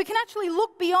 But we can actually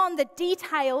look beyond the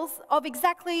details of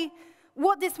exactly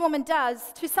what this woman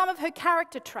does to some of her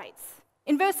character traits.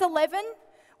 In verse 11,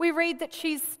 we read that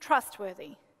she's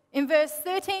trustworthy. In verse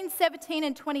 13, 17,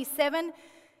 and 27,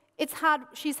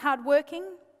 she's hardworking.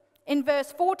 In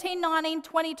verse 14, 19,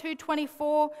 22,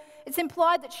 24, it's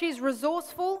implied that she's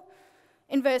resourceful.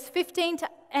 In verse 15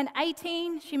 and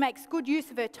 18, she makes good use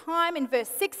of her time. In verse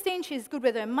 16, she's good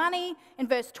with her money. In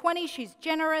verse 20, she's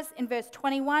generous. In verse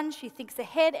 21, she thinks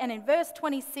ahead. And in verse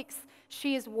 26,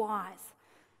 she is wise.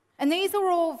 And these are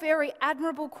all very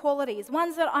admirable qualities,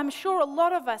 ones that I'm sure a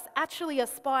lot of us actually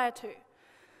aspire to.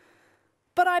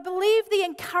 But I believe the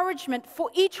encouragement for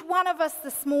each one of us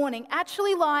this morning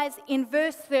actually lies in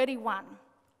verse 31.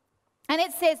 And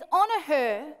it says, honor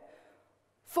her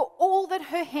for all that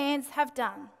her hands have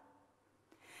done.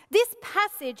 This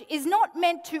passage is not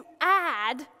meant to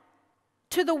add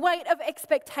to the weight of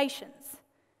expectations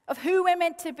of who we're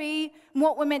meant to be and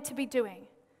what we're meant to be doing.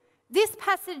 This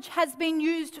passage has been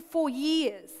used for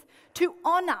years to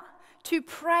honor, to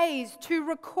praise, to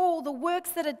recall the works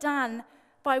that are done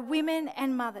by women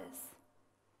and mothers.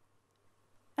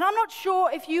 And I'm not sure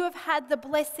if you have had the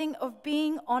blessing of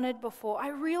being honored before. I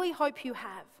really hope you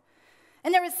have.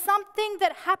 And there is something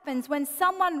that happens when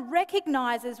someone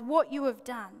recognizes what you have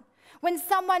done, when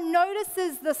someone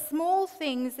notices the small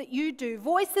things that you do,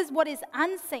 voices what is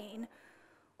unseen,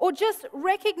 or just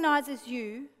recognizes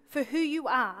you for who you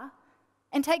are,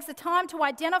 and takes the time to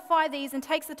identify these and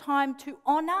takes the time to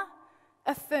honor,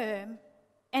 affirm,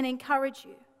 and encourage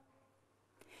you.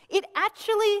 It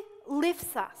actually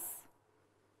lifts us.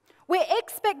 Where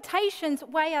expectations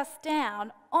weigh us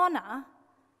down, honor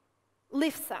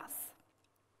lifts us.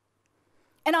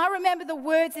 And I remember the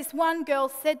words this one girl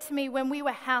said to me when we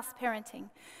were house parenting.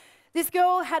 This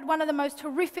girl had one of the most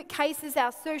horrific cases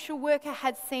our social worker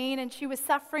had seen, and she was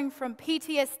suffering from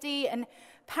PTSD and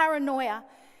paranoia.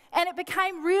 And it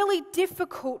became really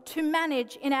difficult to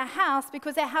manage in our house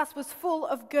because our house was full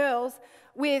of girls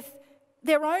with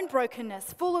their own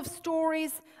brokenness, full of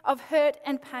stories of hurt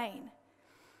and pain.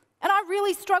 And I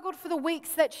really struggled for the weeks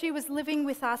that she was living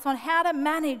with us on how to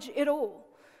manage it all.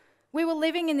 We were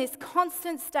living in this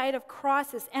constant state of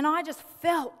crisis, and I just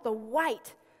felt the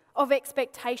weight of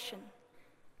expectation.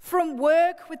 From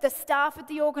work with the staff at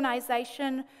the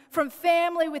organisation, from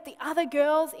family with the other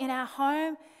girls in our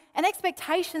home, and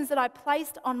expectations that I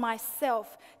placed on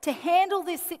myself to handle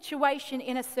this situation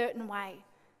in a certain way.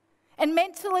 And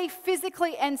mentally,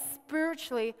 physically, and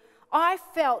spiritually, I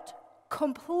felt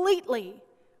completely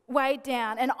weighed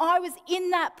down, and I was in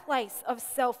that place of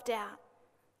self-doubt.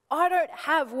 I don't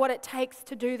have what it takes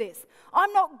to do this.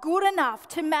 I'm not good enough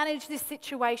to manage this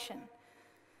situation.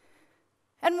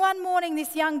 And one morning,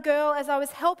 this young girl, as I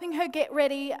was helping her get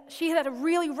ready, she had a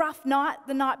really rough night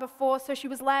the night before, so she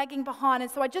was lagging behind.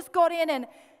 And so I just got in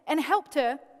and helped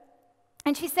her.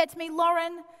 And she said to me,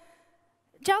 "Lauren,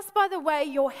 just by the way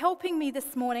you're helping me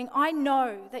this morning, I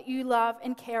know that you love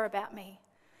and care about me.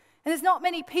 And there's not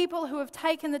many people who have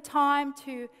taken the time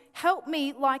to help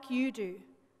me like you do.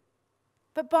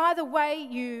 But by the way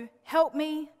you help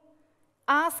me,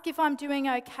 ask if I'm doing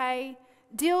okay,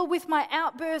 deal with my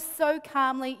outbursts so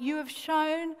calmly, you have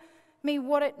shown me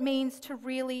what it means to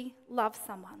really love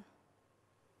someone."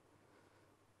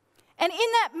 And in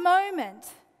that moment,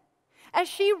 as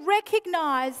she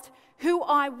recognized who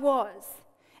I was,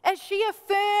 as she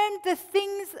affirmed the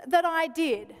things that I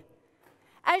did,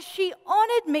 as she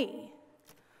honored me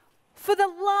for the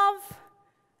love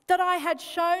that I had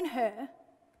shown her,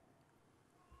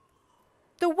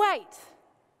 the weight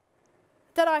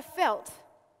that I felt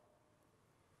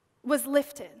was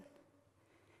lifted.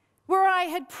 Where I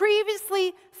had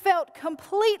previously felt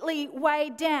completely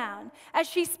weighed down, as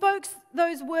she spoke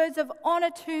those words of honor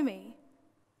to me,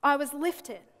 I was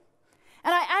lifted.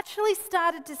 And I actually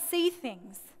started to see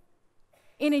things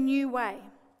in a new way.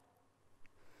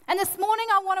 And this morning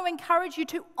I want to encourage you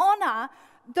to honor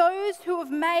those who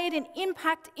have made an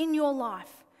impact in your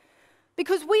life,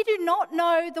 because we do not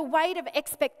know the weight of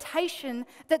expectation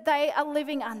that they are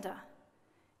living under.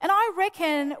 And I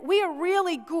reckon we are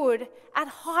really good at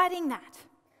hiding that.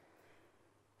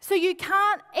 So you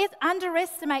can't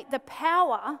underestimate the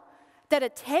power that a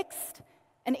text,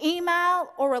 an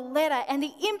email, or a letter, and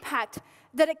the impact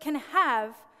that it can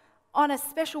have on a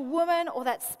special woman or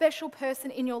that special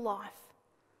person in your life.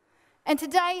 And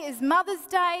today is Mother's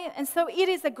Day, and so it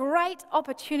is a great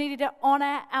opportunity to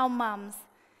honour our mums.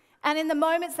 And in the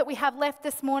moments that we have left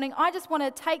this morning, I just want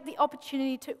to take the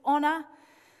opportunity to honour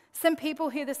some people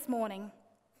here this morning.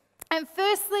 And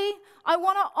firstly, I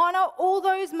want to honour all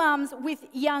those mums with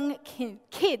young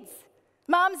kids.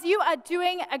 Mums, you are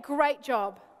doing a great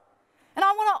job. And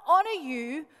I want to honour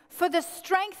you for the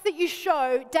strength that you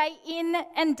show day in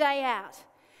and day out.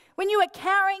 When you are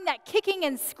carrying that kicking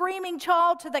and screaming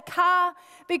child to the car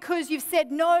because you've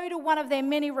said no to one of their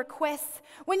many requests.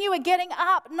 When you are getting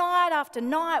up night after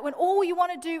night when all you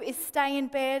want to do is stay in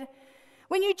bed.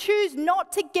 When you choose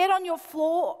not to get on your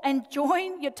floor and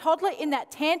join your toddler in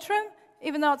that tantrum,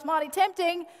 even though it's mighty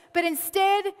tempting, but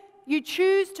instead you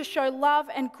choose to show love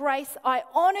and grace, I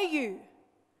honour you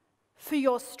for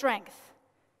your strength.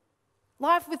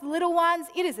 Life with little ones,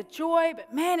 it is a joy,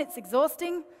 but man, it's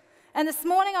exhausting. And this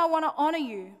morning I want to honour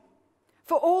you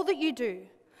for all that you do,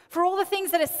 for all the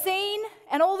things that are seen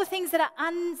and all the things that are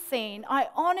unseen. I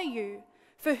honour you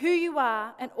for who you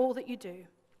are and all that you do.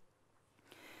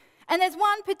 And there's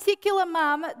one particular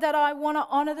mum that I want to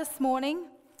honour this morning,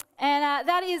 and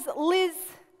that is Liz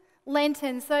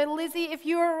Lenton. So Lizzie, if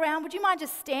you're around, would you mind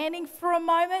just standing for a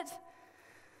moment?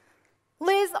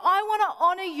 Liz, I want to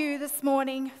honour you this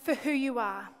morning for who you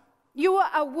are. You are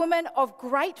a woman of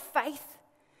great faith.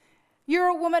 You're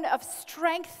a woman of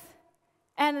strength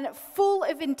and full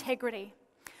of integrity.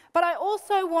 But I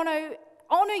also want to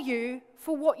honour you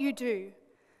for what you do.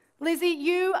 Lizzie,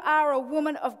 you are a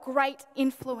woman of great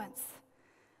influence.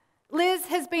 Liz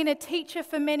has been a teacher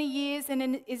for many years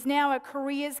and is now a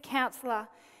careers counsellor.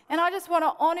 And I just want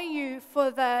to honour you for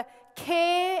the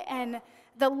care and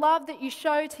the love that you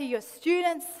show to your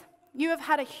students. You have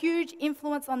had a huge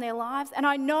influence on their lives, and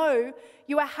I know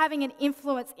you are having an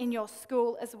influence in your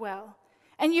school as well.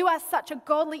 And you are such a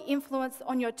godly influence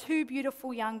on your two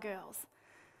beautiful young girls.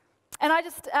 And I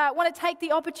just want to take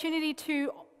the opportunity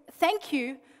to thank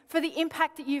you for the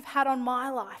impact that you've had on my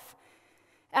life.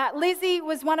 Lizzie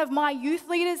was one of my youth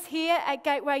leaders here at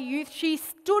Gateway Youth. She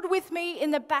stood with me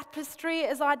in the baptistry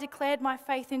as I declared my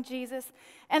faith in Jesus.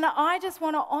 And I just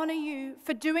want to honour you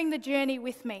for doing the journey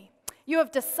with me. You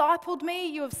have discipled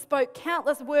me. You have spoke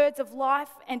countless words of life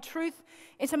and truth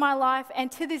into my life.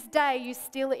 And to this day, you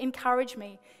still encourage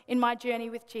me in my journey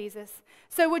with Jesus.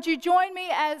 So would you join me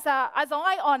as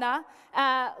I honour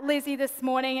Lizzie this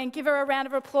morning and give her a round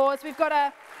of applause? We've got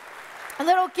a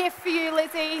little gift for you,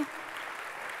 Lizzie.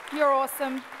 You're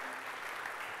awesome.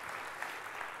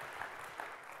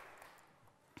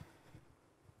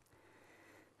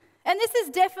 And this is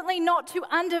definitely not to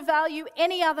undervalue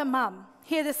any other mum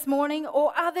here this morning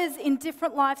or others in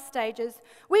different life stages.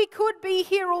 We could be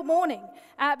here all morning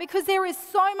because there is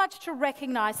so much to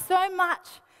recognise, so much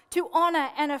to honour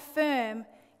and affirm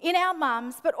in our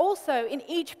mums, but also in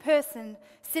each person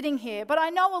sitting here. But I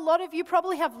know a lot of you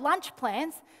probably have lunch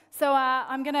plans, so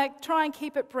I'm going to try and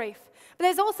keep it brief. But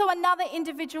there's also another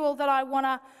individual that I want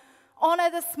to honour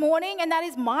this morning, and that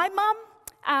is my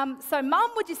mum. So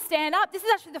mum, would you stand up? This is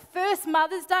actually the first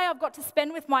Mother's Day I've got to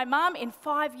spend with my mum in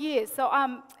 5 years. So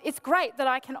it's great that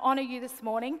I can honour you this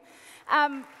morning.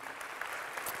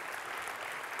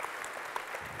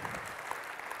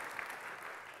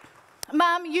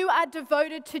 Mum, you are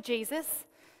devoted to Jesus,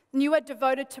 and you are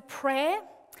devoted to prayer,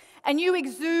 and you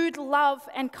exude love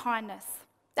and kindness.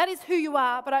 That is who you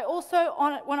are, but I also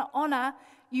want to honour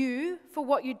you for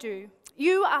what you do.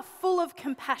 You are full of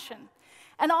compassion.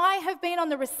 And I have been on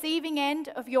the receiving end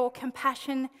of your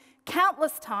compassion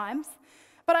countless times,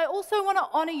 but I also want to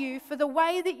honour you for the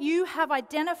way that you have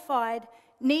identified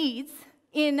needs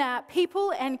in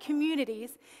people and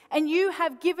communities, and you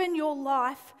have given your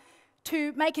life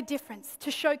to make a difference, to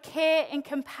show care and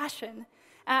compassion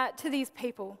to these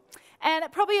people. And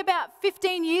probably about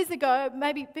 15 years ago,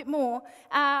 maybe a bit more,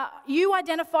 you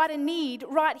identified a need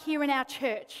right here in our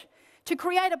church, to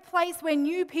create a place where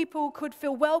new people could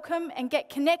feel welcome and get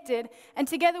connected. And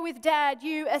together with Dad,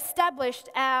 you established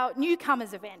our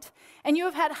newcomers event. And you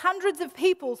have had hundreds of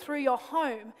people through your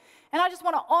home. And I just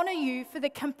want to honour you for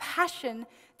the compassion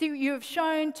that you have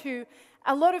shown to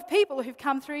a lot of people who've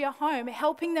come through your home,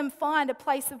 helping them find a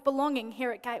place of belonging here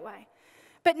at Gateway.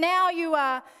 But now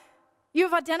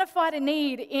you've identified a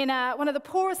need in one of the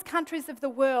poorest countries of the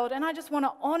world, and I just want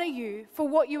to honour you for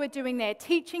what you are doing there,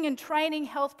 teaching and training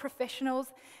health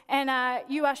professionals, and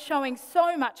you are showing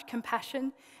so much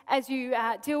compassion as you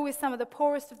deal with some of the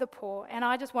poorest of the poor. And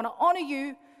I just want to honour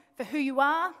you for who you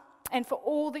are and for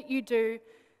all that you do.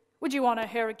 Would you honour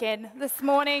her again this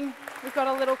morning? We've got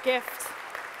a little gift.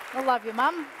 I love you,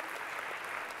 Mum.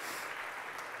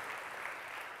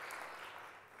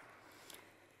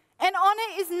 And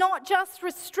honour is not just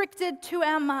restricted to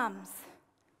our mums.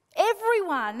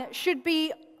 Everyone should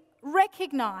be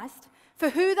recognised for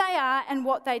who they are and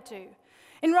what they do.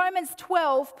 In Romans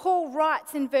 12, Paul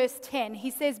writes in verse 10, he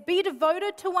says, "Be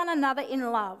devoted to one another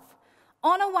in love.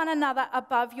 Honour one another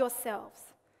above yourselves."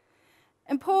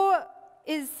 And Paul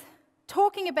is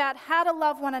talking about how to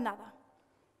love one another.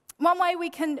 One way we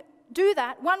can do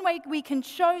that, one way we can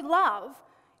show love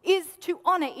is to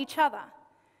honour each other.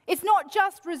 It's not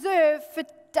just reserved for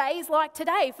days like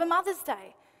today, for Mother's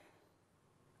Day.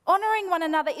 Honouring one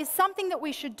another is something that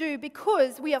we should do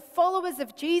because we are followers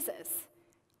of Jesus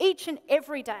each and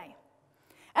every day.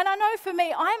 And I know for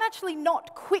me, I'm actually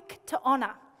not quick to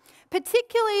honour,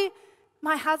 particularly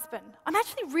my husband. I'm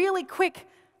actually really quick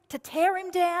to tear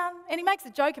him down, and he makes a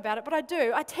joke about it, but I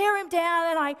do. I tear him down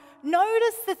and I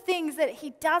notice the things that he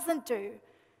doesn't do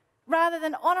rather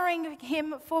than honouring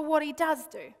him for what he does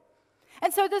do.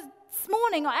 And so this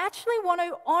morning, I actually want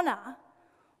to honour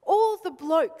all the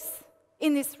blokes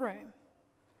in this room.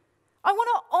 I want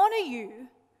to honour you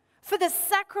for the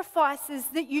sacrifices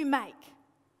that you make.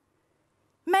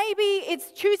 Maybe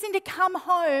it's choosing to come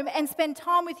home and spend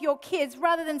time with your kids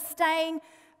rather than staying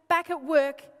back at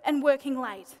work and working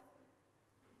late.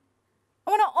 I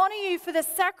want to honour you for the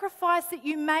sacrifice that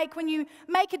you make when you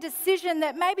make a decision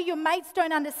that maybe your mates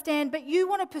don't understand, but you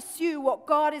want to pursue what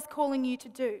God is calling you to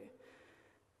do.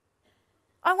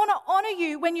 I want to honour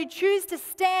you when you choose to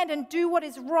stand and do what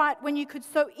is right when you could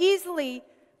so easily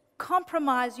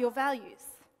compromise your values.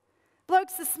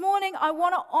 Blokes, this morning I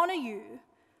want to honour you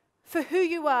for who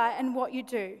you are and what you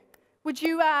do. Would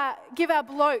you give our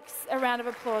blokes a round of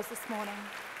applause this morning?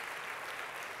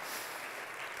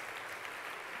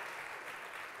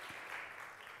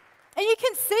 And you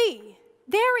can see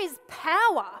there is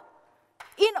power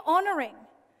in honouring.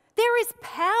 There is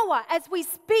power as we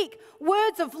speak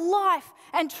words of life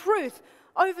and truth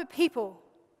over people.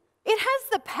 It has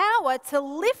the power to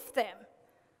lift them.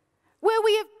 Where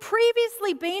we have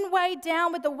previously been weighed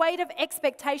down with the weight of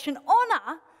expectation,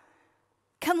 honour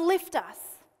can lift us.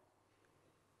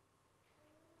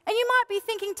 And you might be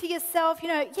thinking to yourself,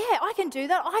 yeah, I can do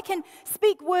that. I can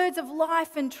speak words of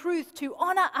life and truth to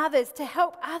honour others, to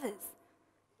help others.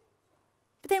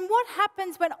 But then what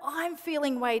happens when I'm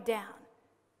feeling weighed down?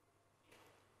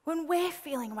 When we're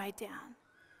feeling weighed down?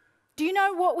 Do you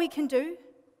know what we can do?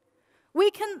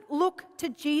 We can look to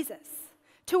Jesus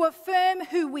to affirm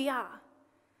who we are.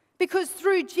 Because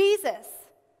through Jesus,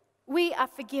 we are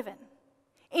forgiven.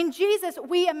 In Jesus,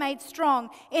 we are made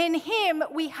strong. In Him,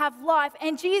 we have life.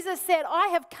 And Jesus said, I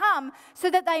have come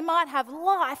so that they might have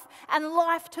life and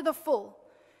life to the full.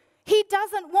 He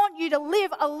doesn't want you to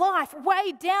live a life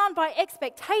weighed down by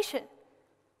expectation,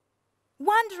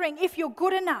 wondering if you're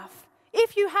good enough,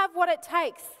 if you have what it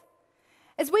takes.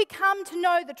 As we come to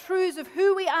know the truths of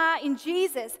who we are in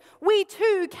Jesus, we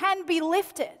too can be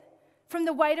lifted from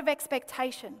the weight of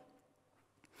expectation.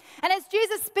 And as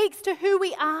Jesus speaks to who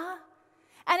we are,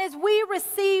 and as we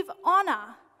receive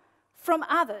honor from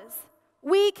others,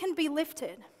 we can be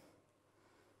lifted.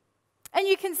 And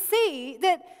you can see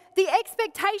that the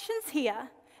expectations here,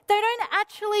 they don't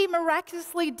actually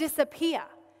miraculously disappear.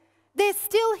 They're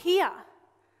still here,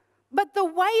 but the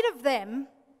weight of them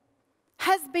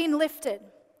has been lifted.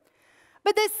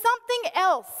 But there's something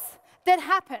else that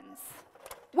happens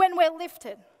when we're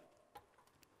lifted.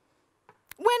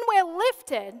 When we're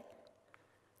lifted,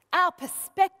 our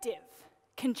perspective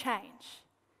can change.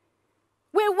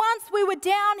 Where once we were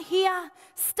down here,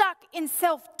 stuck in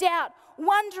self-doubt,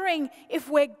 wondering if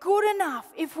we're good enough,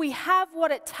 if we have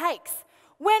what it takes,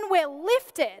 when we're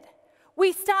lifted,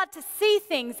 we start to see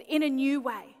things in a new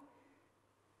way.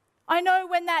 I know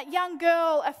when that young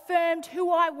girl affirmed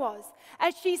who I was,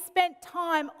 as she spent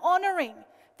time honoring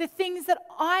the things that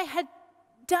I had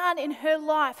done in her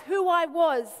life, who I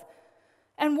was,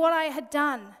 and what I had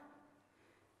done.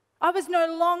 I was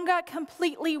no longer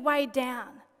completely weighed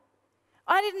down.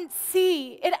 I didn't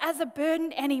see it as a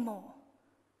burden anymore.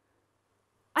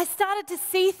 I started to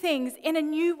see things in a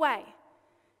new way.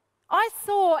 I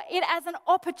saw it as an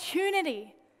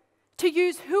opportunity to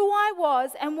use who I was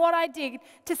and what I did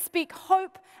to speak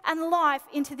hope and life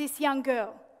into this young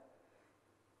girl.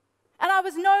 And I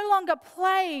was no longer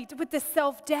plagued with the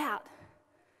self-doubt.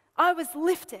 I was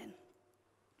lifted.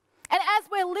 And as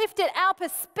we're lifted, our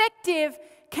perspective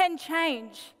can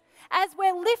change. As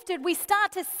we're lifted, we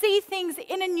start to see things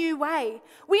in a new way.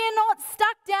 We are not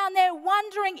stuck down there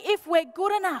wondering if we're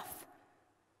good enough.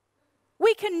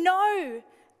 We can know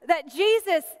that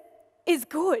Jesus is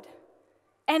good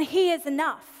and He is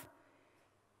enough.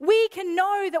 We can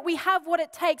know that we have what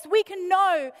it takes. We can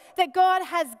know that God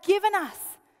has given us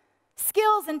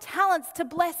skills and talents to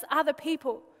bless other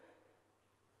people.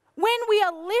 When we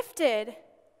are lifted,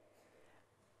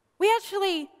 we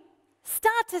actually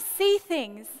start to see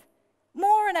things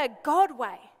more in a God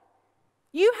way.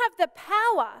 You have the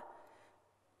power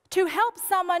to help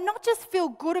someone not just feel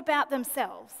good about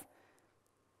themselves,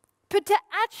 but to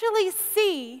actually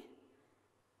see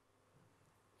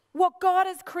what God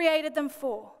has created them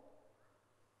for.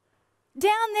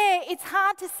 Down there, it's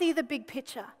hard to see the big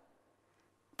picture.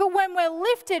 But when we're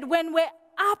lifted, when we're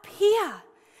up here,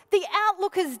 the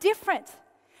outlook is different.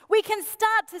 We can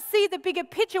start to see the bigger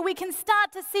picture. We can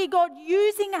start to see God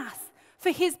using us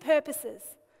for His purposes.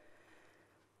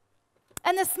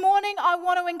 And this morning, I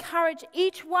want to encourage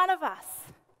each one of us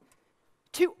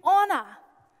to honor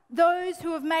those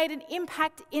who have made an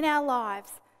impact in our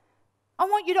lives. I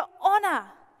want you to honor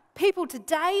people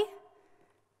today,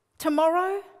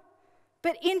 tomorrow,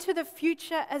 but into the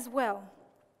future as well.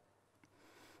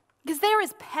 Because there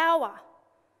is power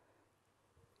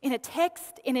in a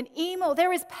text, in an email.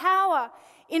 There is power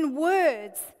in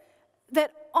words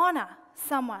that honor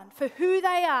someone for who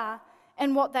they are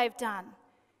and what they've done.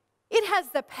 It has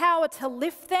the power to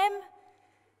lift them,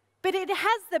 but it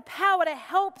has the power to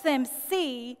help them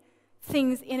see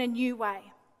things in a new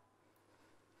way.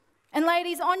 And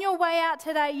ladies, on your way out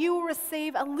today, you will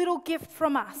receive a little gift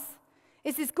from us.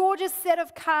 It's this gorgeous set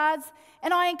of cards,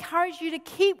 and I encourage you to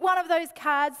keep one of those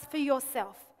cards for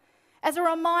yourself as a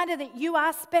reminder that you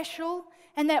are special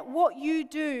and that what you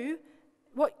do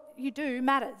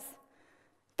matters.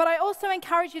 But I also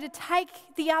encourage you to take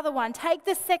the other one, take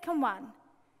the second one,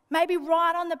 maybe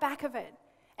write on the back of it,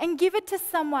 and give it to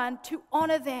someone to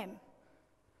honor them.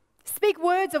 Speak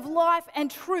words of life and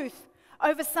truth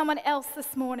over someone else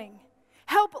this morning.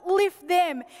 Help lift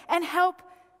them and help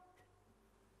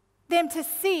them to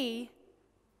see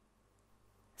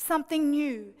something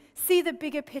new, see the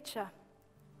bigger picture.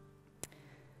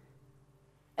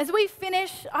 As we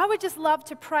finish, I would just love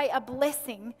to pray a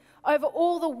blessing over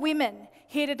all the women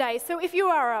here today. So if you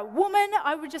are a woman,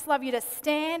 I would just love you to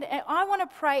stand, and I want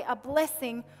to pray a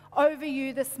blessing over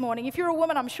you this morning. If you're a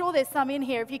woman, I'm sure there's some in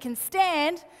here. If you can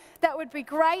stand, that would be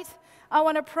great. I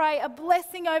want to pray a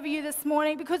blessing over you this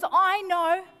morning because I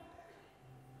know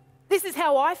this is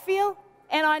how I feel,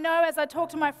 and I know as I talk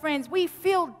to my friends, we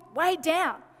feel weighed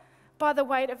down by the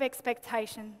weight of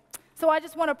expectation. So I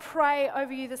just want to pray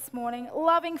over you this morning.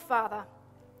 Loving Father,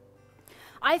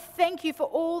 I thank you for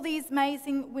all these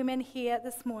amazing women here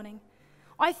this morning.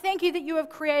 I thank you that you have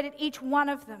created each one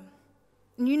of them,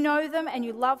 and you know them and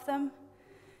you love them.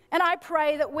 And I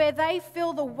pray that where they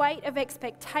feel the weight of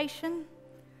expectation,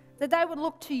 that they would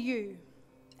look to you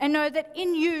and know that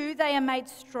in you they are made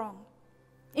strong.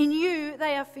 In you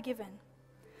they are forgiven.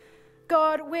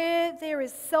 God, where there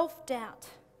is self-doubt,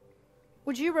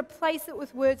 would you replace it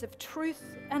with words of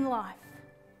truth and life?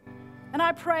 And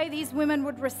I pray these women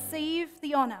would receive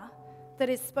the honor that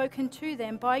is spoken to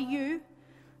them by you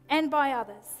and by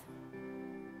others.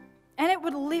 And it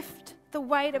would lift the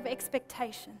weight of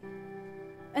expectation.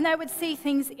 And they would see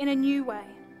things in a new way.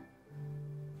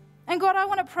 And God, I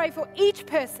want to pray for each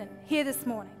person here this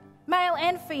morning, male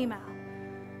and female,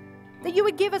 that you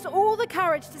would give us all the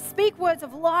courage to speak words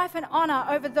of life and honor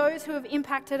over those who have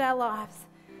impacted our lives.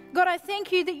 God, I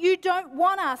thank you that you don't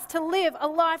want us to live a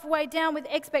life weighed down with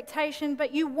expectation,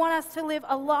 but you want us to live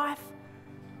a life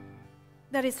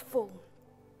that is full.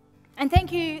 And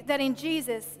thank you that in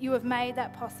Jesus you have made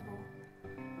that possible.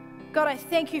 God, I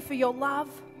thank you for your love,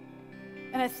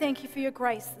 and I thank you for your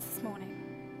grace this morning.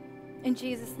 In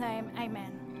Jesus' name,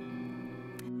 amen.